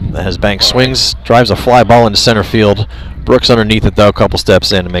 3rd. As Banks swings, drives a fly ball into center field. Brooks underneath it though, a couple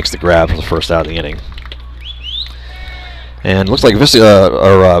steps in and makes the grab for the first out of the inning. And looks like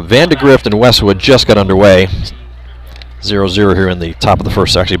Vandegrift and Westwood just got underway. 0-0 here in the top of the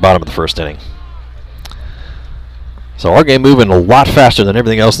 1st, actually bottom of the 1st inning. So our game moving a lot faster than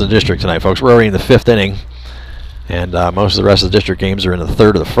everything else in the district tonight, folks. We're already in the 5th inning, and most of the rest of the district games are in the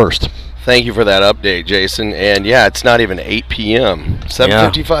 3rd or the 1st. Thank you for that update, Jason. And yeah, it's not even 8 p.m.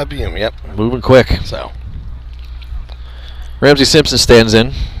 7:55 p.m. Yep. Moving quick. So Ramsey Simpson stands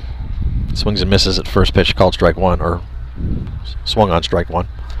in. Swings and misses at first pitch, called strike 1, or swung on strike 1.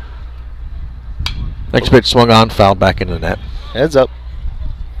 Next pitch swung on, fouled back into the net. Heads up.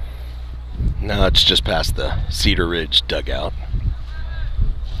 No, it's just past the Cedar Ridge dugout.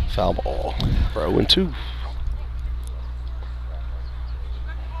 Foul ball. 0-2.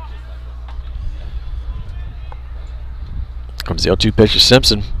 Comes the 0-2 pitch to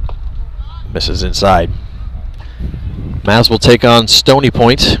Simpson. Misses inside. Mavs will take on Stony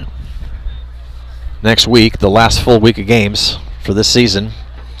Point next week, the last full week of games for this season.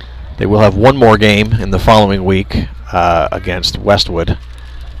 They will have one more game in the following week against Westwood.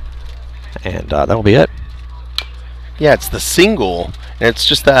 And that'll be it. Yeah, it's the single, and it's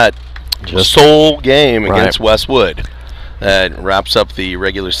just that sole game against Westwood that wraps up the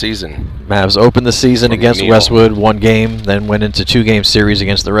regular season. Mavs opened the season against Westwood, 1 game, then went into 2-game series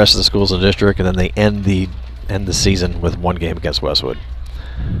against the rest of the schools in the district, and then they end the season with 1 game against Westwood.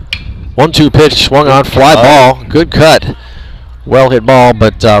 1-2 pitch, swung on, fly ball, good cut. Well hit ball,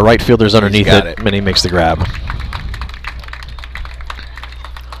 but right fielder's underneath it, and he makes the grab.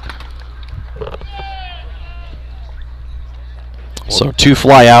 So 2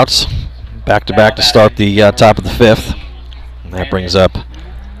 flyouts, back-to-back to start the top of the 5th. And that brings up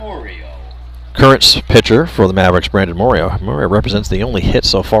current pitcher for the Mavericks, Brandon Morio. Morio represents the only hit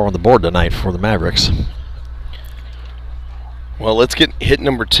so far on the board tonight for the Mavericks. Well, let's get hit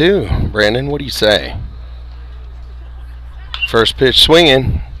number 2. Brandon, what do you say? First pitch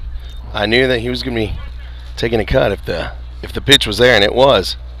swinging. I knew that he was going to be taking a cut if the pitch was there, and it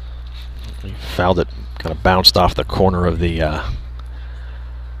was. He fouled it, kind of bounced off the corner of the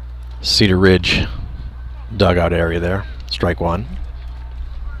Cedar Ridge dugout area there. Strike 1.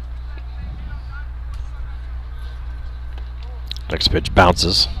 Next pitch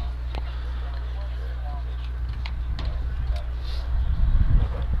bounces.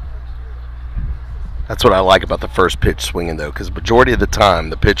 That's what I like about the first pitch swinging, though, because majority of the time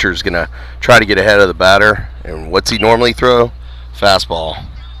the pitcher is going to try to get ahead of the batter. And what's he normally throw? Fastball.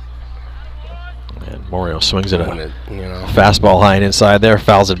 And Morio swings it a fastball high and inside there,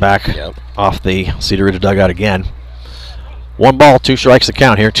 fouls it back off the Cedar Ridge dugout again. 1 ball, 2 strikes to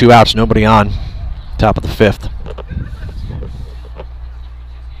count here, 2 outs, nobody on. Top of the 5th.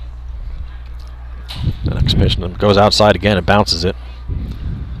 The next pitch goes outside again and bounces it.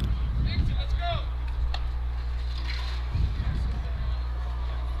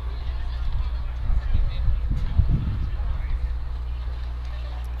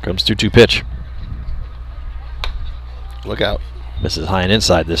 Comes 2-2 pitch. Look out. Misses high and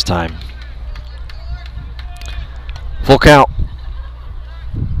inside this time. Full count.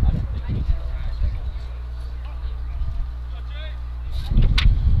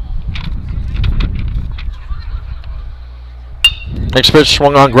 Next pitch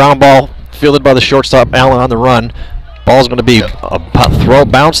swung on, ground ball, fielded by the shortstop Allen on the run. Ball's going to be a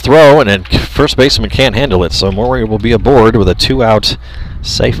bounce throw, and then first baseman can't handle it. So Morio will be aboard with a 2-out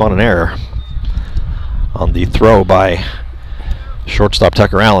safe on an error on the throw by shortstop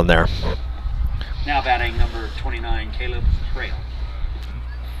Tucker Allen there. Now batting number 29, Caleb Crail.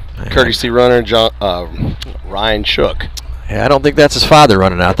 Courtesy runner Ryan Shook. Yeah, I don't think that's his father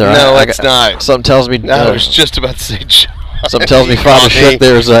running out there. No, it's not. Something tells me. No, I was just about to say John. Something tells me Father Shook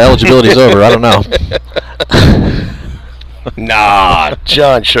there's eligibility's over. I don't know. Nah,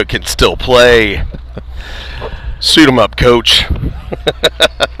 John Shook can still play. Suit him up, coach.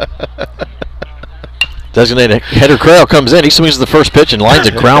 Designated header Crail comes in. He swings the first pitch and lines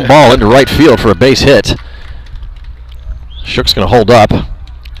a ground ball into right field for a base hit. Shook's going to hold up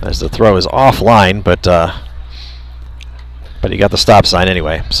as the throw is offline, but he got the stop sign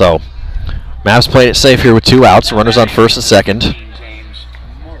anyway. So Mavs played it safe here with 2 outs. Runners on first and second.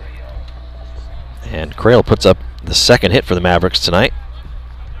 And Crail puts up the second hit for the Mavericks tonight.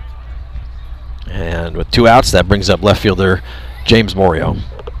 And with 2 outs, that brings up left fielder James Morio.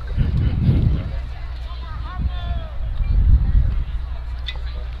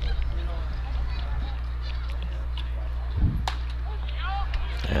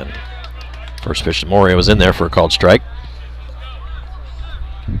 And first pitch to Morio was in there for a called strike.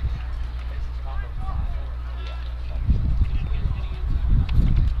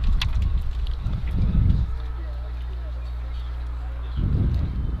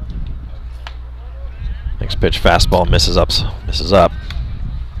 Next pitch, fastball, misses up.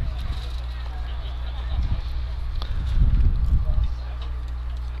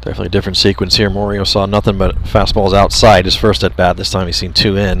 Definitely a different sequence here. Morio saw nothing but fastballs outside his first at bat. This time he's seen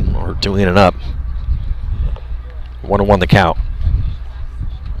 2 in, or 2 in and up. 1-1 the count.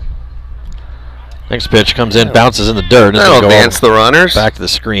 Next pitch comes in, bounces in the dirt. That'll advance the runners. Back to the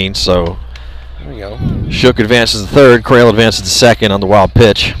screen, so there we go. Shook advances the third, Crail advances the second on the wild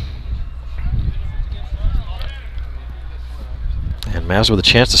pitch. And Mavs with a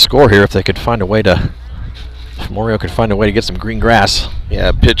chance to score here if they could find a way to, if Morio could find a way to get some green grass.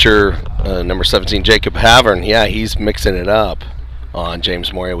 Yeah, pitcher number 17, Jacob Havern. Yeah, he's mixing it up on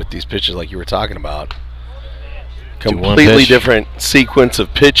James Morio with these pitches like you were talking about. Completely different sequence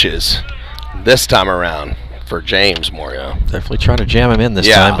of pitches this time around for James Morio. Definitely trying to jam him in this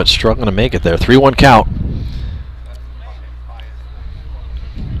time, but struggling to make it there. 3-1 count.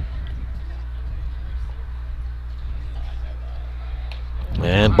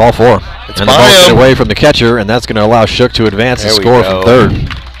 And ball 4. It's and the ball's away from the catcher, and that's going to allow Shook to advance and score from third.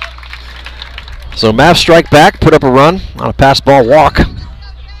 So Mavs strike back, put up a run on a pass ball walk.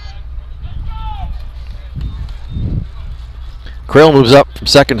 Crail moves up from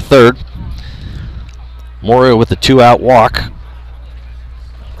second to third. Morio with the 2-out walk.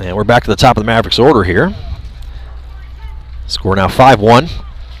 And we're back to the top of the Mavericks order here. Score now 5-1.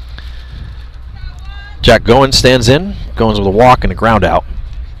 Jack Goins stands in. Goins with a walk and a ground out.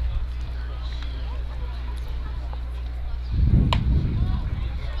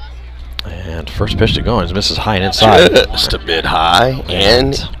 And first pitch to Goins misses high and inside. Just a bit high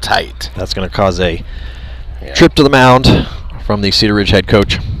and tight. That's going to cause a trip to the mound from the Cedar Ridge head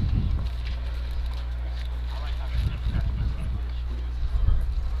coach.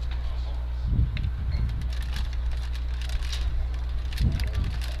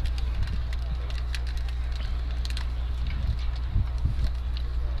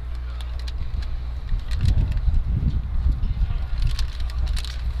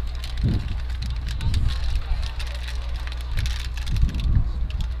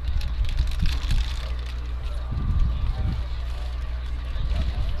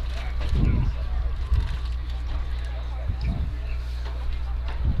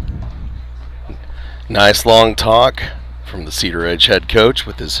 Nice long talk from the Cedar Ridge head coach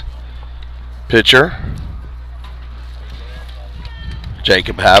with his pitcher,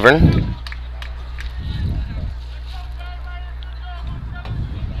 Jacob Havern.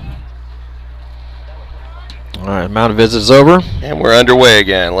 All right, mound visit is over. And we're underway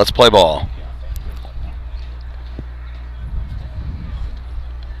again. Let's play ball.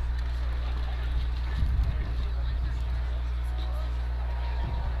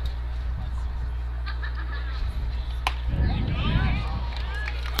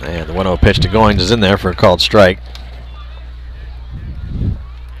 And the 1-0 pitch to Goins is in there for a called strike.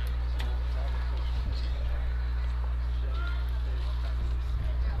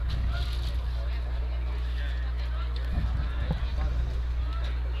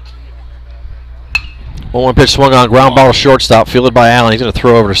 One pitch swung on, ground ball to shortstop, fielded by Allen. He's going to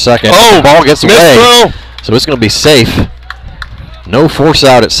throw over to second. Oh, the ball gets away, throw. So it's going to be safe. No force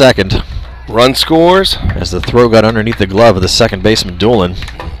out at second. Run scores as the throw got underneath the glove of the second baseman Doolin.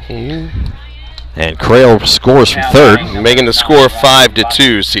 And Crail scores from third, making the score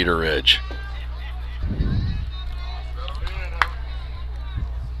 5-2 Cedar Ridge.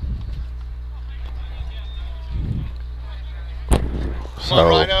 So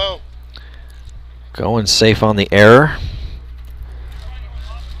Rhino. Going safe on the error.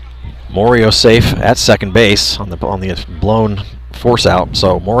 Morio safe at second base on the blown force out.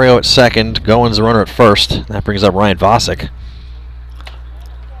 So Morio at second, Goins the runner at first. That brings up Ryan Vosick.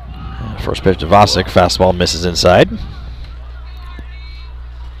 First pitch to Vosick, fastball misses inside.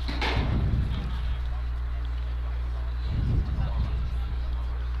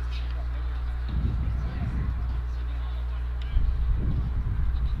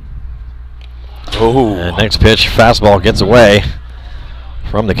 Oh. And next pitch, fastball gets away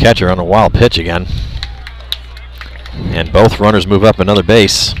from the catcher on a wild pitch again. And both runners move up another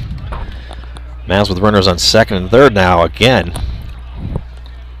base. Mavs with runners on second and third now again.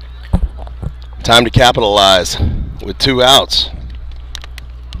 Time to capitalize with 2 outs.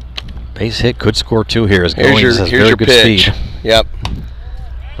 Base hit could score 2 here as Here's Goins your, has here's very your good pitch. speed. Yep.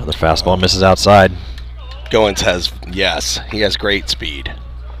 Another fastball misses outside. Goins has, yes, he has great speed.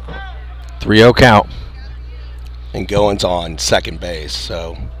 3-0 count. And Goins on second base,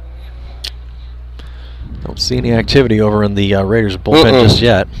 so. Don't see any activity over in the Raiders bullpen just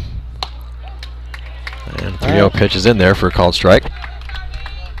yet. And 3-0 pitch is in there for a called strike.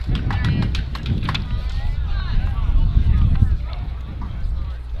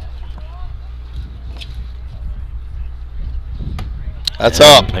 That's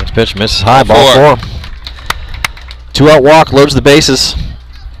And up. Next pitch misses high, ball 4. 2-out walk, loads the bases.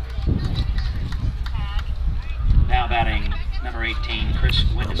 Now batting number 18, Chris And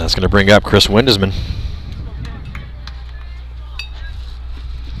Windus. that's going to bring up Chris Windesman.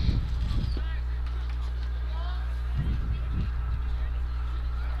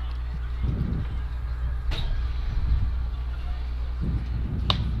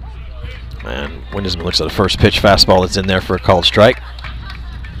 And Windesman looks at the first pitch fastball that's in there for a called strike.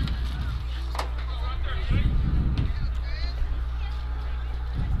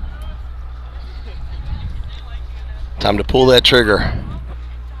 Time to pull that trigger.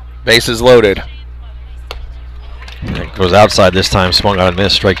 Bases loaded. And it goes outside this time, swung out and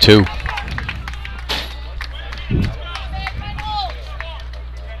missed, strike 2.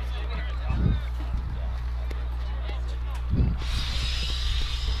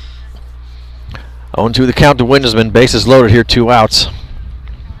 On to the count to Windesman, bases loaded here, 2 outs.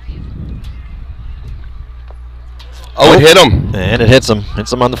 Oh, it hit him. And it hits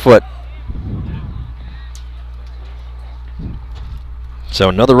him on the foot. So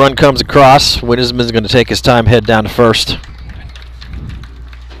another run comes across. Windesman's going to take his time, head down to first.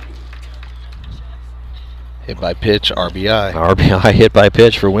 Hit by pitch, RBI. RBI hit by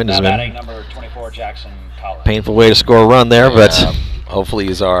pitch for Now batting Windesman. number 24, Jackson Collins. Painful way to score a run there, but Yeah, hopefully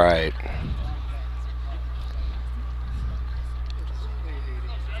he's all right.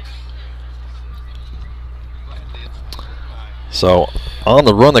 so on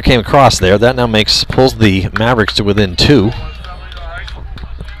the run that came across there, that now pulls the Mavericks to within 2.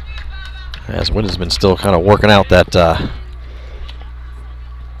 As Windesman still kind of working out that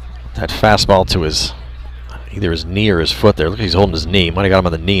fastball to his either his knee or his foot there. Look, he's holding his knee. Might have got him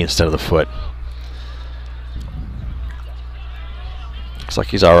on the knee instead of the foot. Looks like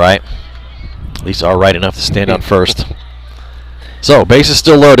he's all right. At least all right enough to stand on first. So base is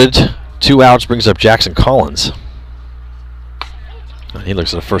still loaded. 2 outs brings up Jackson Collins. And he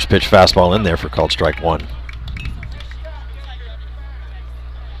looks at the first pitch fastball in there for called strike 1.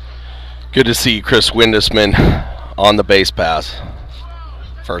 Good to see Chris Windesman on the base pass.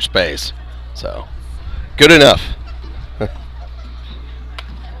 First base. So, good enough.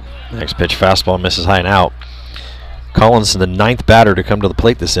 Next pitch fastball misses high and out. Collins, the 9th batter to come to the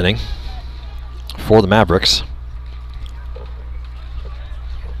plate this inning for the Mavericks.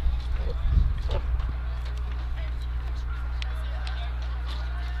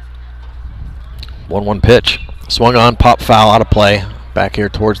 One pitch. Swung on, pop foul, out of play. Back here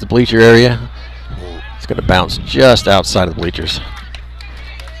towards the bleacher area. It's going to bounce just outside of the bleachers.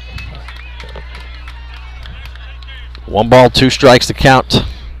 1 ball, 2 strikes to count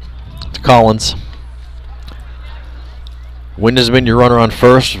to Collins. Windesman, your runner on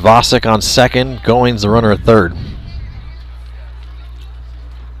first. Vosick on second. Goins, the runner at third.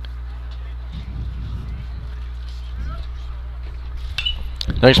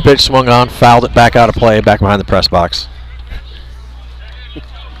 Next pitch swung on, fouled it back out of play, back behind the press box.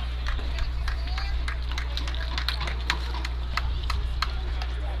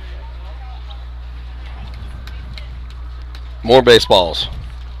 More baseballs,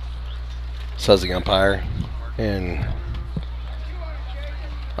 says the umpire. And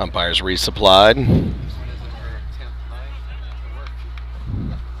umpire's resupplied.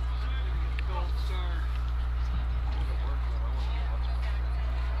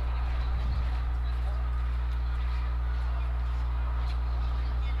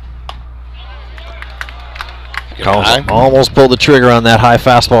 Collins almost pulled the trigger on that high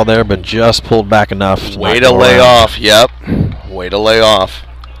fastball there, but just pulled back enough. Way to lay off. Yep. Way to lay off.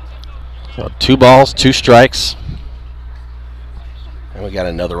 So 2 balls, 2 strikes. And we got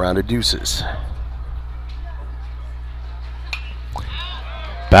another round of deuces.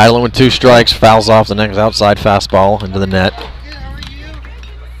 Battling with 2 strikes, fouls off the next outside fastball into the net.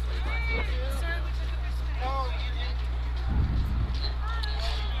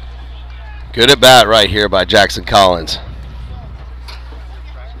 Good at bat right here by Jackson Collins.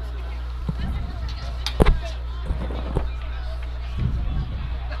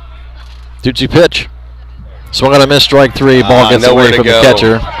 Doochie pitch. Swung on a miss, strike 3. Ball gets away from the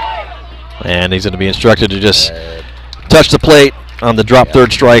catcher. And he's going to be instructed to just touch the plate on the drop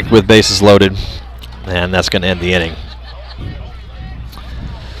third strike with bases loaded. And that's going to end the inning.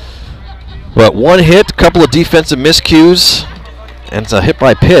 But 1 hit, couple of defensive miscues, and it's a hit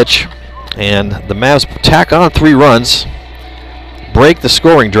by pitch. And the Mavs tack on 3 runs, break the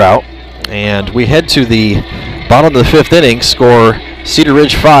scoring drought, and we head to the bottom of the 5th inning, score Cedar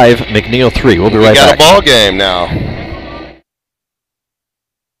Ridge 5, McNEIL 3. We'll be right back. We got a ball game now.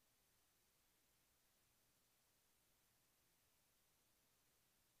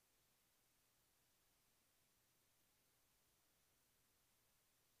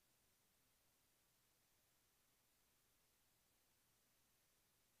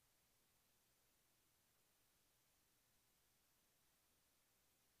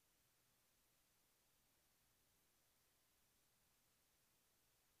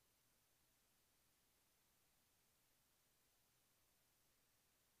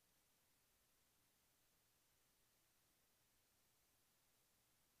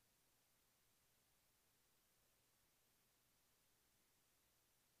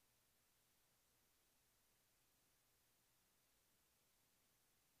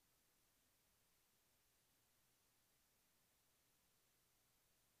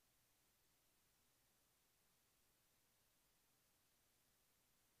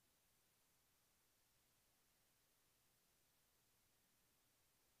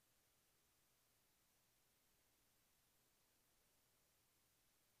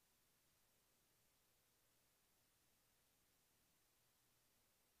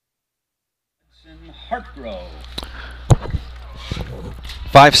 Hartgrove.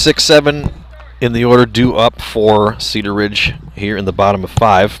 5, 6, 7 in the order due up for Cedar Ridge here in the bottom of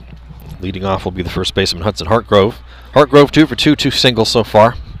 5. Leading off will be the first baseman Hudson Hartgrove. Hartgrove 2 for 2, 2 singles so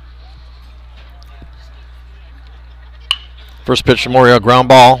far. First pitch from Morial, ground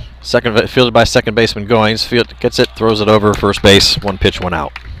ball. Second fielded by second baseman Goings. Gets it, throws it over first base. 1 pitch, 1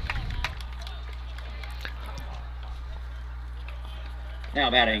 out. Now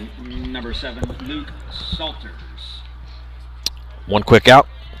batting number 7, Luke Salters. 1 quick out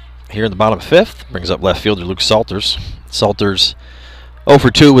here in the bottom of 5th. Brings up left fielder Luke Salters. Salters 0 for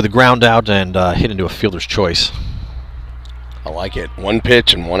 2 with a ground out and hit into a fielder's choice. I like it. 1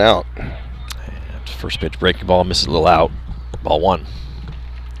 pitch and 1 out. And first pitch breaking ball, misses a little out. Ball 1.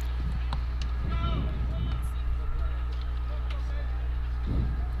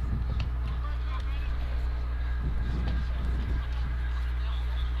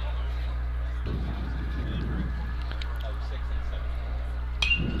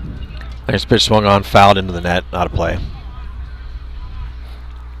 Next pitch swung on, fouled into the net, out of play.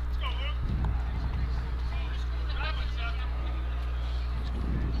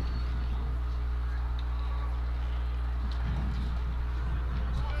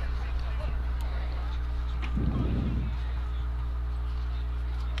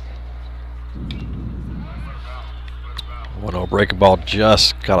 One-oh breaking ball,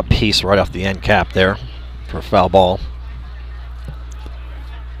 just got a piece right off the end cap there for a foul ball.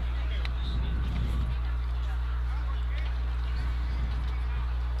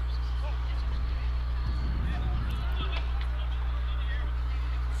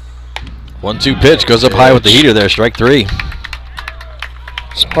 One-two pitch goes up high with the heater there, strike 3.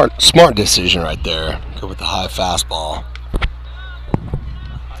 Smart decision right there. Go with the high fastball.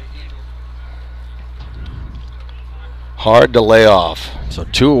 Hard to lay off. So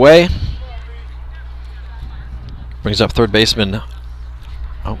 2 away. Brings up third baseman.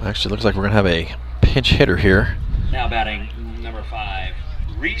 Oh, actually looks like we're going to have a pinch hitter here. Now batting number 5,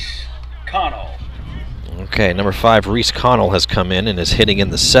 Reese Connell. Okay, number 5, Reese Connell has come in and is hitting in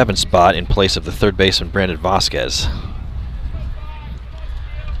the 7th spot in place of the third baseman Brandon Vasquez.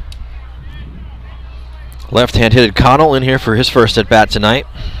 Left-hand-hitted Connell in here for his first at-bat tonight.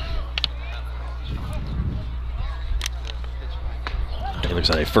 He looks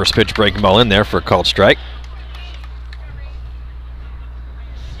like a first pitch breaking ball in there for a called strike.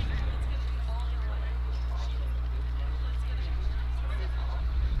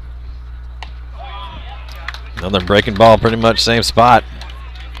 Another breaking ball, pretty much same spot.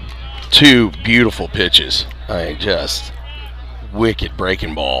 2 beautiful pitches. Just wicked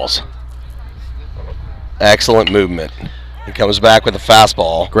breaking balls. Excellent movement. He comes back with a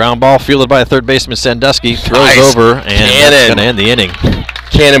fastball. Ground ball fielded by third baseman Sandusky. Throws Nice. over, and that's going to end the inning.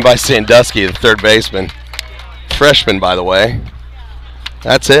 Cannon by Sandusky, the third baseman. Freshman, by the way.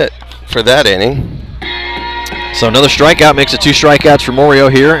 That's it for that inning. So another strikeout makes it 2 strikeouts for Morio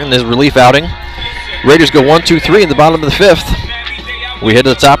here in his relief outing. Raiders go 1, 2, 3 in the bottom of the 5th. We head to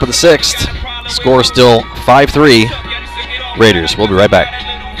the top of the 6th. Score still 5-3 Raiders. We'll be right back.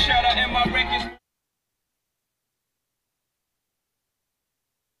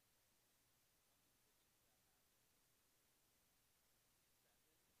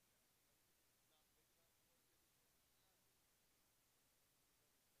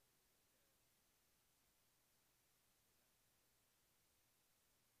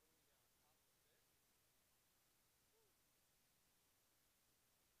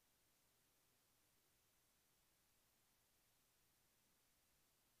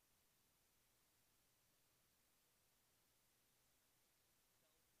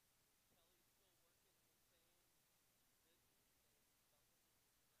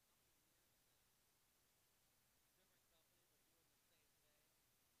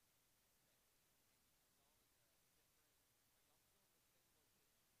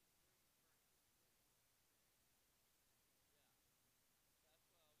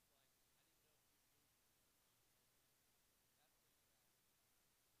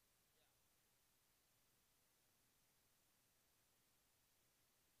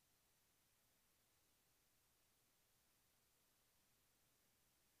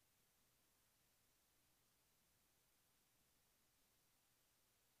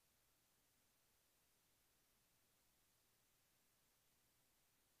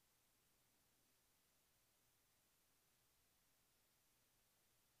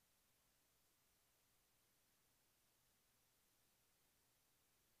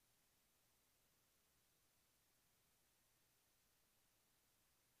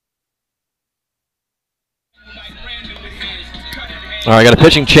 All right, got a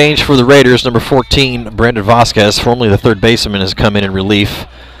pitching change for the Raiders. Number 14, Brandon Vasquez, formerly the third baseman, has come in relief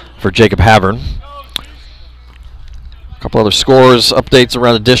for Jacob Havern. A couple other scores, updates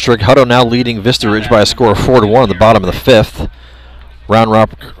around the district. Hutto now leading Vista Ridge by a score of 4-1 in the bottom of the 5th. Round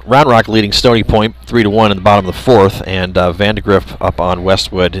Rock leading Stony Point 3-1 in the bottom of the 4th, and Vandergrift up on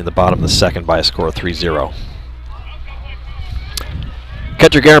Westwood in the bottom of the 2nd by a score of 3-0.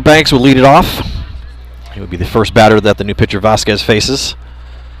 Catcher Garrett Banks will lead it off. He would be the first batter that the new pitcher Vasquez faces.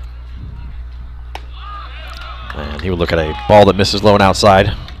 And he would look at a ball that misses low and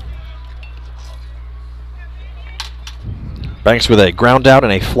outside. Banks with a ground out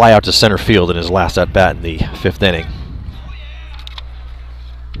and a fly out to center field in his last at bat in the 5th inning.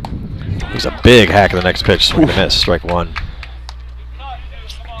 He's a big hack of the next pitch, swing and a miss, strike 1.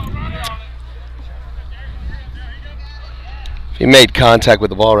 If he made contact with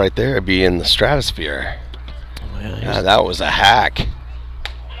the ball right there, it'd be in the stratosphere. Yeah, that was a hack.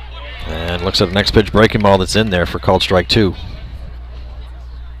 And looks at the next pitch breaking ball that's in there for called strike 2.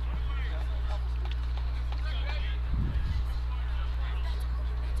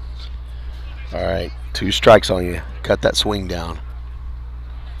 All right, 2 strikes on you. Cut that swing down.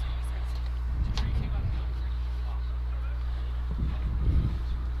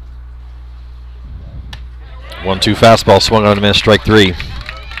 One-two fastball swung on a miss, strike 3.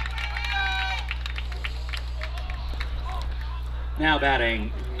 Now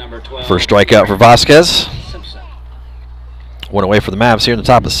batting number 12. First strikeout for Vasquez. Simpson. One away for the Mavs here in the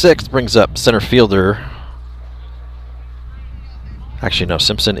top of the 6th. Brings up center fielder. Actually, no,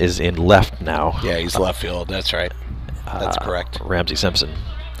 Simpson is in left now. Yeah, he's left field. That's right. That's correct. Ramsey Simpson.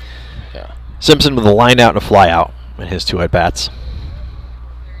 Yeah. Simpson with a line out and a fly out in his 2 at-bats.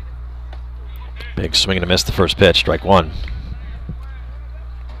 Big swing and a miss the first pitch, strike 1.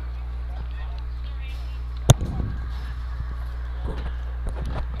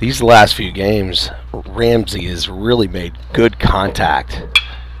 These last few games, Ramsey has really made good contact.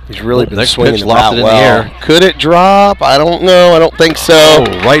 He's really been swinging the bat in well. the air. Could it drop? I don't know. I don't think so. Oh,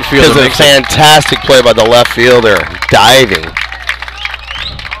 right fielder Because of a makes it. fantastic play by the left fielder, diving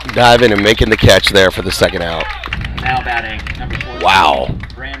and making the catch there for the 2nd out. Now batting number 14. Wow.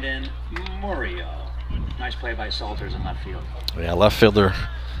 Brandon Murillo. Nice play by Salters in left field. Yeah, left fielder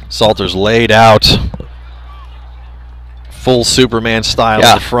Salters laid out full Superman style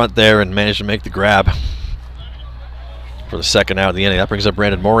in the front there and managed to make the grab for the 2nd out of the inning. That brings up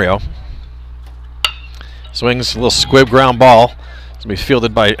Brandon Morio. Swings a little squib ground ball It's going to be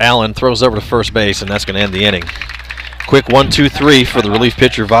fielded by Allen, throws over to first base, and that's going to end the inning. Quick 1-2-3 for the relief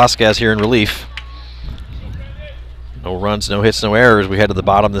pitcher Vasquez here in relief. No runs, no hits, no errors. We head to the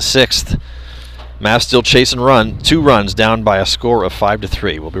bottom of the 6th. Mavs still chasing run. 2 runs down by a score of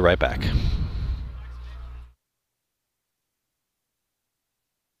 5-3. We'll be right back.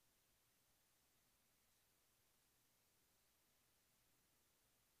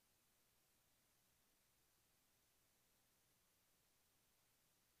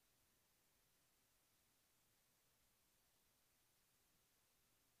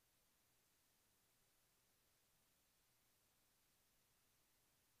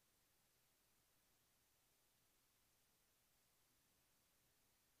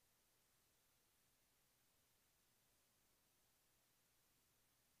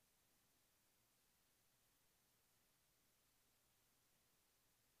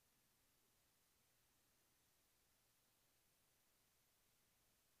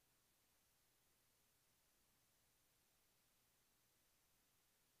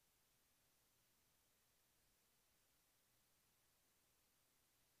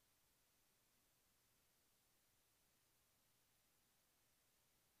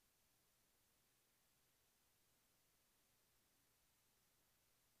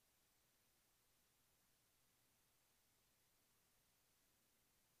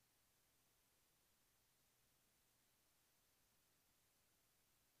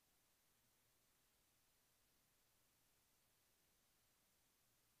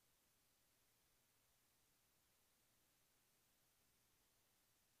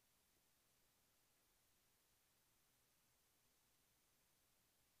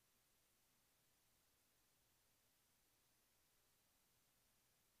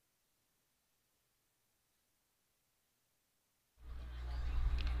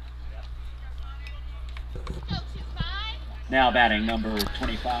 Now batting number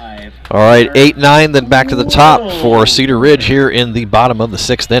 25. All right, 8-9, then back to the top for Cedar Ridge here in the bottom of the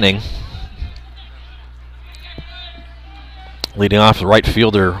 6th inning. Leading off the right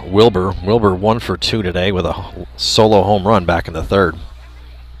fielder, Wilbur. Wilbur 1 for 2 today with a solo home run back in the 3rd.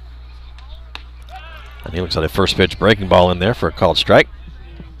 And he looks like a first pitch breaking ball in there for a called strike.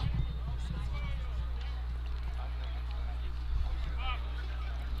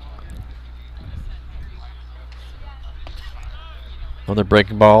 Another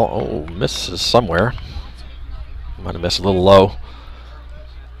breaking ball. Oh, misses somewhere. Might have missed a little low.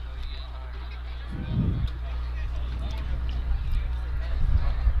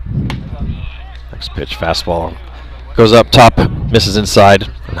 Next pitch, fastball. Goes up top, misses inside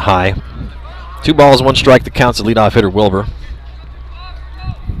and high. 2 balls, 1 strike. That counts the leadoff hitter, Wilbur.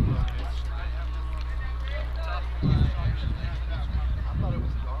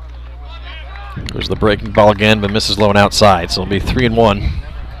 There's the breaking ball again, but misses low and outside, so it'll be 3-1.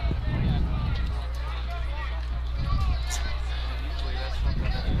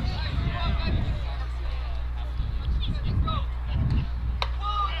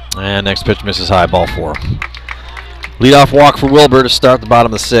 And next pitch misses high, ball 4. Leadoff walk for Wilbur to start the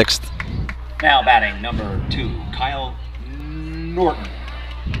bottom of the 6th. Now batting number 2, Kyle Norton.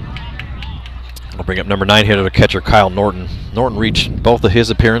 We'll bring up number 9 hitter, catcher Kyle Norton. Norton reached both of his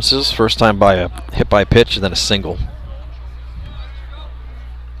appearances, first time by a hit by pitch and then a single.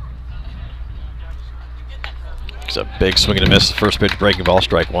 It's a big swing and a miss, first pitch breaking ball,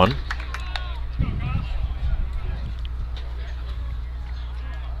 strike 1.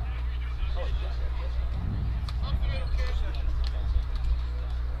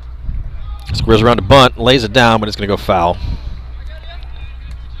 Squares around to bunt, lays it down, but it's going to go foul.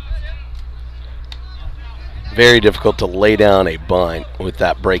 Very difficult to lay down a bunt with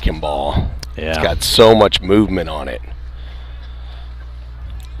that breaking ball. Yeah. It's got so much movement on it.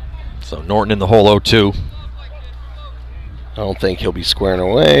 So Norton in the hole 0-2. I don't think he'll be squaring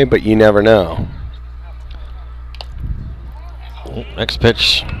away, but you never know. Next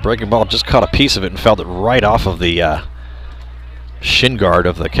pitch, breaking ball, just caught a piece of it and felt it right off of the shin guard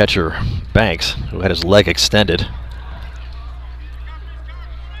of the catcher Banks, who had his leg extended.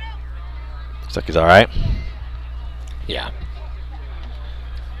 Looks like he's all right. Yeah.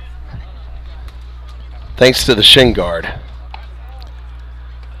 Thanks to the shin guard.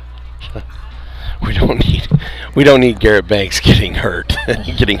 We don't need Garrett Banks getting hurt,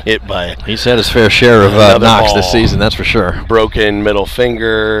 getting hit by it. He's had his fair share of knocks this season, that's for sure. Broken middle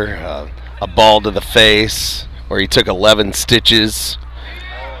finger, a ball to the face, where he took 11 stitches.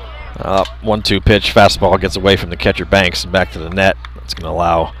 1-2 pitch, fastball gets away from the catcher Banks and back to the net. That's going to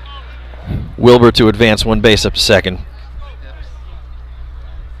allow Wilbur to advance 1 base up to second.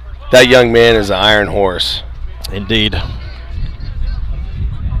 That young man is an iron horse. Indeed.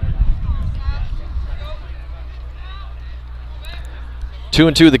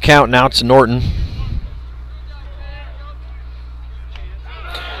 2-2 the count now to Norton.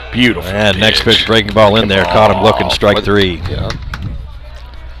 Beautiful. And next pitch, breaking ball in there. Caught him looking, strike 3. Yeah.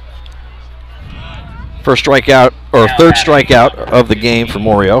 First strikeout, or third strikeout of the game for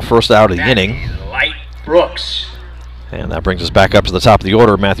Morio. First out of the inning. Light Brooks. And that brings us back up to the top of the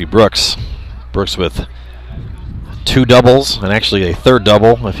order, Matthew Brooks. Brooks with 2 doubles, and actually a third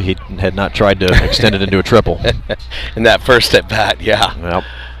double if he had not tried to extend it into a triple. In that first at bat, yeah. Well,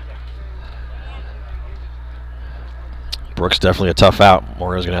 Brooks definitely a tough out.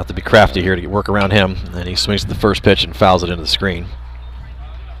 Morio's going to have to be crafty here to work around him. And he swings to the first pitch and fouls it into the screen.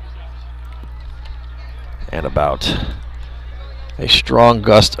 And about a strong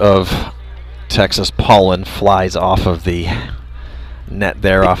gust of Texas pollen flies off of the net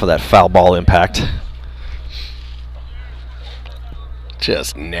there, off of that foul ball impact.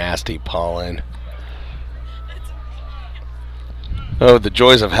 Just nasty pollen. Oh, the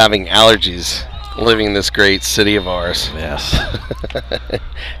joys of having allergies living in this great city of ours. Yes.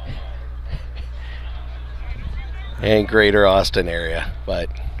 And greater Austin area, but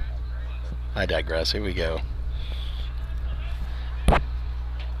I digress. Here we go.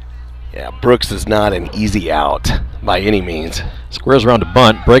 Yeah, Brooks is not an easy out by any means. Squares around to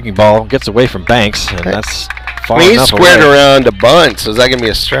bunt. Breaking ball gets away from Banks, and that's far He enough squared away. around to bunt, so is that going to be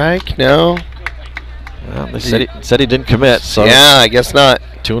a strike? No? Well, they said he didn't commit, so yeah, I guess not.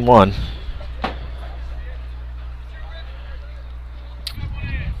 2-1.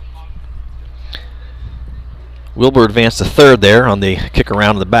 Wilbur advanced to third there on the kick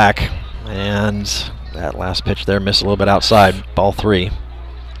around in the back, and that last pitch there missed a little bit outside. Ball 3.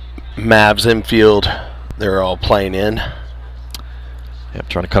 Mavs infield, they're all playing in. Yep,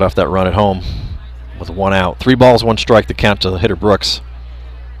 trying to cut off that run at home with 1 out. 3 balls, 1 strike, the count to the hitter Brooks.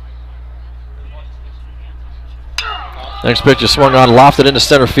 Next pitch is swung on, lofted into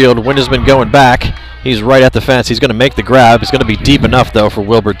center field. Wind has been going back. He's right at the fence. He's going to make the grab. It's going to be deep enough, though, for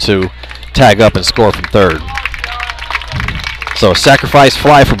Wilbur to tag up and score from third. So a sacrifice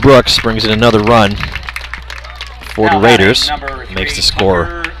fly for Brooks brings in another run for the Raiders. Makes the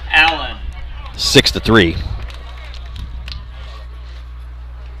score 6-3.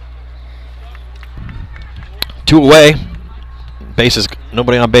 Two away. Bases,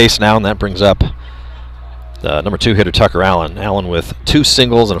 nobody on base now, and that brings up the number 2 hitter, Tucker Allen. Allen with 2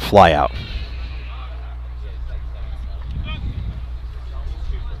 singles and a fly out.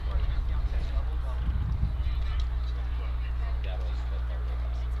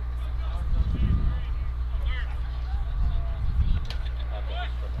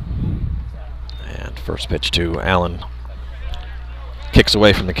 And first pitch to Allen. Kicks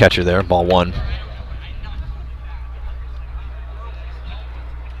away from the catcher there, ball 1.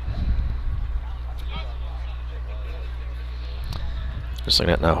 Just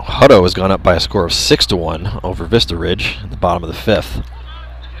looking at now, Hutto has gone up by a score of 6-1 over Vista Ridge at the bottom of the 5th.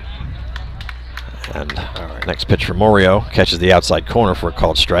 And next pitch for Morio, catches the outside corner for a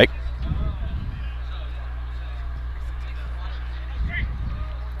called strike.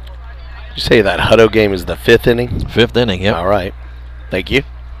 Did you say that Hutto game is the 5th inning? 5th inning, yep. All right. Thank you.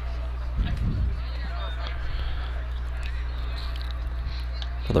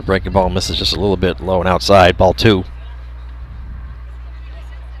 The breaking ball misses just a little bit low and outside, ball 2.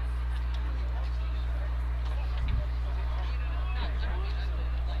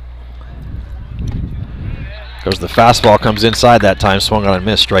 Goes the fastball, comes inside that time, swung on and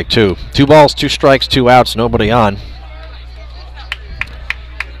missed, strike 2. 2 balls, 2 strikes, 2 outs, nobody on.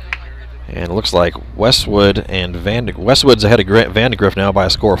 And it looks like Westwood and Westwood's ahead of Vandegrift now by a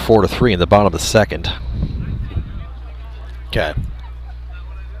score of 4-3 in the bottom of the 2nd. Okay.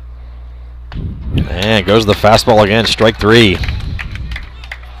 And goes the fastball again, strike 3.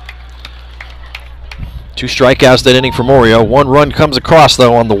 2 strikeouts that inning for Morio. 1 run comes across,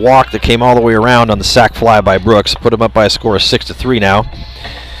 though, on the walk that came all the way around on the sac fly by Brooks. Put him up by a score of 6-3 now.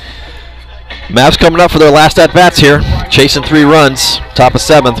 Mavs coming up for their last at-bats here. Chasing 3 runs. Top of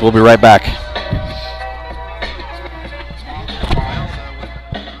 7th. We'll be right back.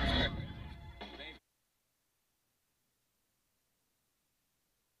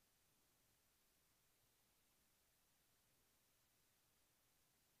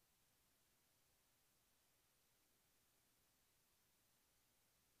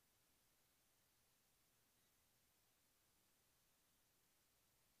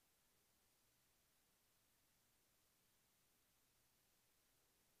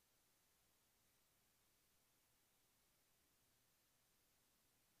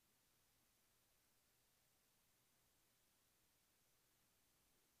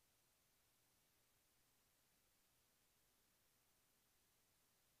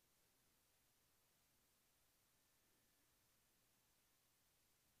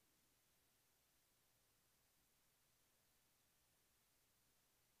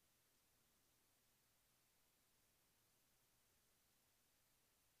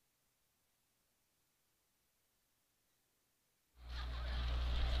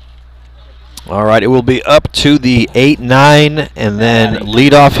 All right, it will be up to the 8-9, and then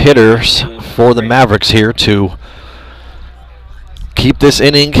leadoff hitters for the Mavericks here to keep this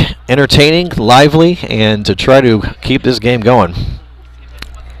inning entertaining, lively, and to try to keep this game going.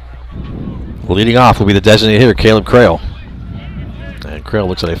 Leading off will be the designated hitter, Caleb Crail. And Crail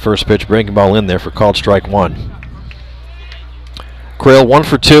looks at a first pitch breaking ball in there for called strike one. Crail 1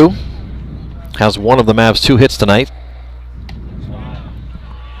 for 2. Has one of the Mavs' 2 hits tonight.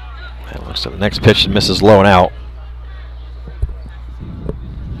 And looks at the next pitch and misses low and out.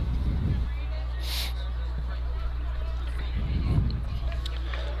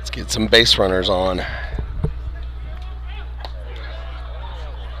 Let's get some base runners on.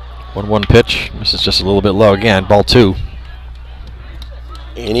 1-1 pitch. Misses just a little bit low again. Ball 2.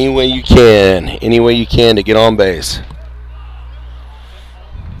 Any way you can to get on base.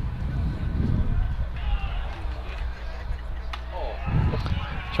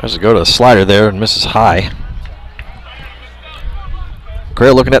 Tries to go to the slider there and misses high.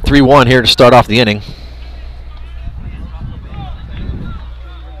 Crail looking at 3-1 here to start off the inning.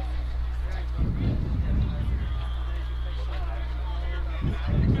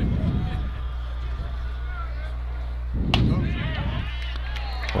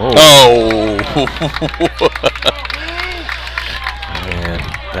 Oh! And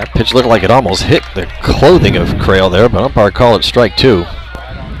that pitch looked like it almost hit the clothing of Crail there, but umpire called it strike 2.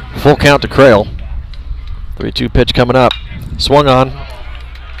 Full count to Crail. 3-2 pitch coming up. Swung on.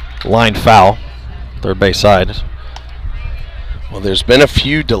 Line foul. Third base side. Well, there's been a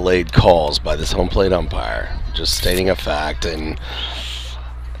few delayed calls by this home plate umpire, just stating a fact, and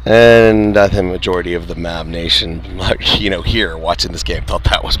I think the majority of the Mav Nation, here watching this game, thought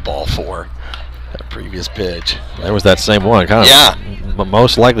that was ball 4. That previous pitch. There was that same one, kind of. Yeah. But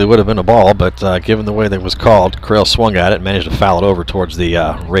most likely would have been a ball, but given the way that was called, Crail swung at it and managed to foul it over towards the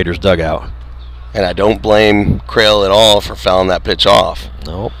Raiders dugout. And I don't blame Crail at all for fouling that pitch off.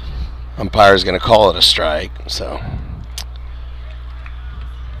 Nope. Umpire's going to call it a strike, so.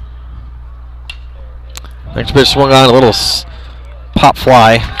 Next pitch swung on, a little pop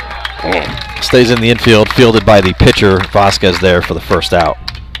fly. Stays in the infield, fielded by the pitcher, Vasquez, there for the first out.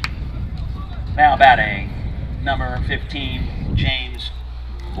 Now batting, number 15, James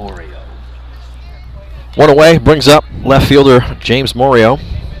Morio. One away, brings up left fielder James Morio.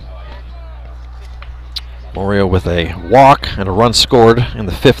 Morio with a walk and a run scored in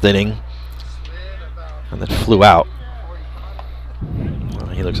the 5th inning, and then flew out.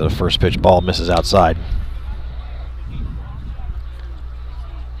 He looks at a first pitch ball, misses outside.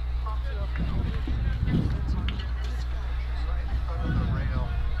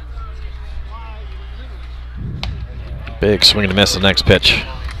 Big swing and a miss the next pitch.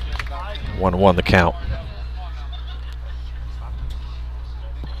 1-1 the count.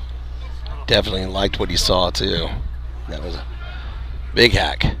 Definitely liked what he saw, too. That was a big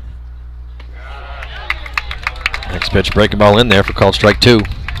hack. Next pitch, breaking ball in there for called strike 2.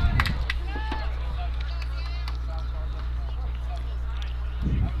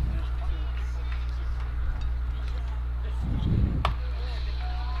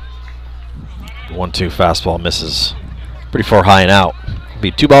 The 1-2 fastball misses pretty far high and out.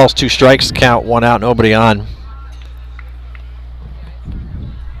 Be 2 balls, 2 strikes, count, 1 out, nobody on.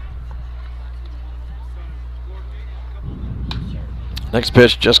 Next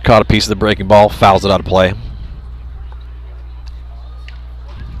pitch just caught a piece of the breaking ball, fouls it out of play.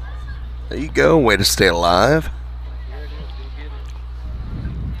 There you go, way to stay alive.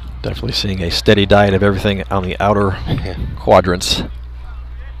 Definitely seeing a steady diet of everything on the outer quadrants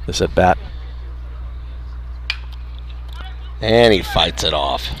this at bat. And he fights it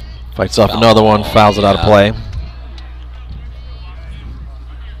off. Fights off another one, fouls it out of play.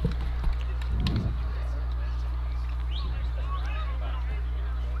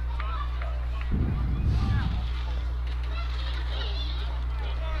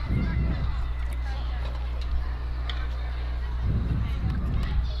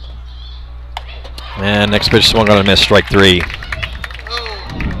 And next pitch swung on a miss, strike 3.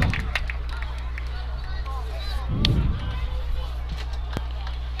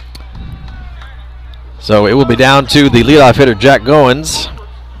 So it will be down to the leadoff hitter, Jack Goins,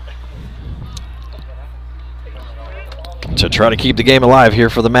 to try to keep the game alive here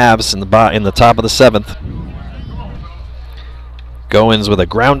for the Mavs in the top of the 7th. Goins with a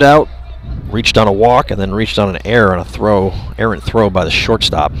ground out, reached on a walk, and then reached on an error on a errant throw by the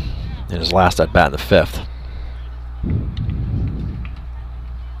shortstop in his last at bat in the 5th.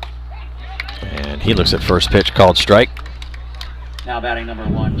 And he looks at first pitch, called strike. Now batting number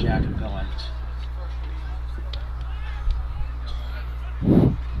 1, Jack Goins.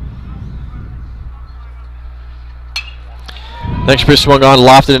 Next pitch swung on,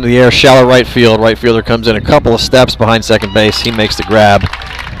 lofted into the air, shallow right field. Right fielder comes in a couple of steps behind second base. He makes the grab,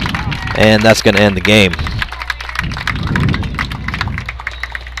 and that's going to end the game.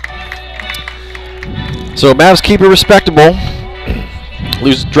 So Mavs keep it respectable.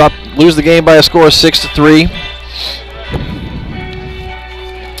 Lose the game by a score of 6-3.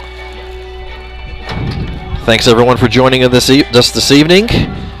 Thanks everyone for joining us this evening.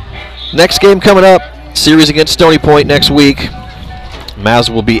 Next game coming up, series against Stony Point next week. Mavs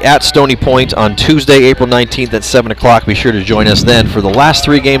will be at Stony Point on Tuesday, April 19th at 7 o'clock. Be sure to join us then for the last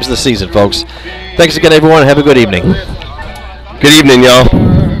 3 games of the season, folks. Thanks again, everyone, and have a good evening. Good evening,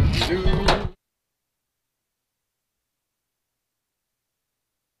 y'all.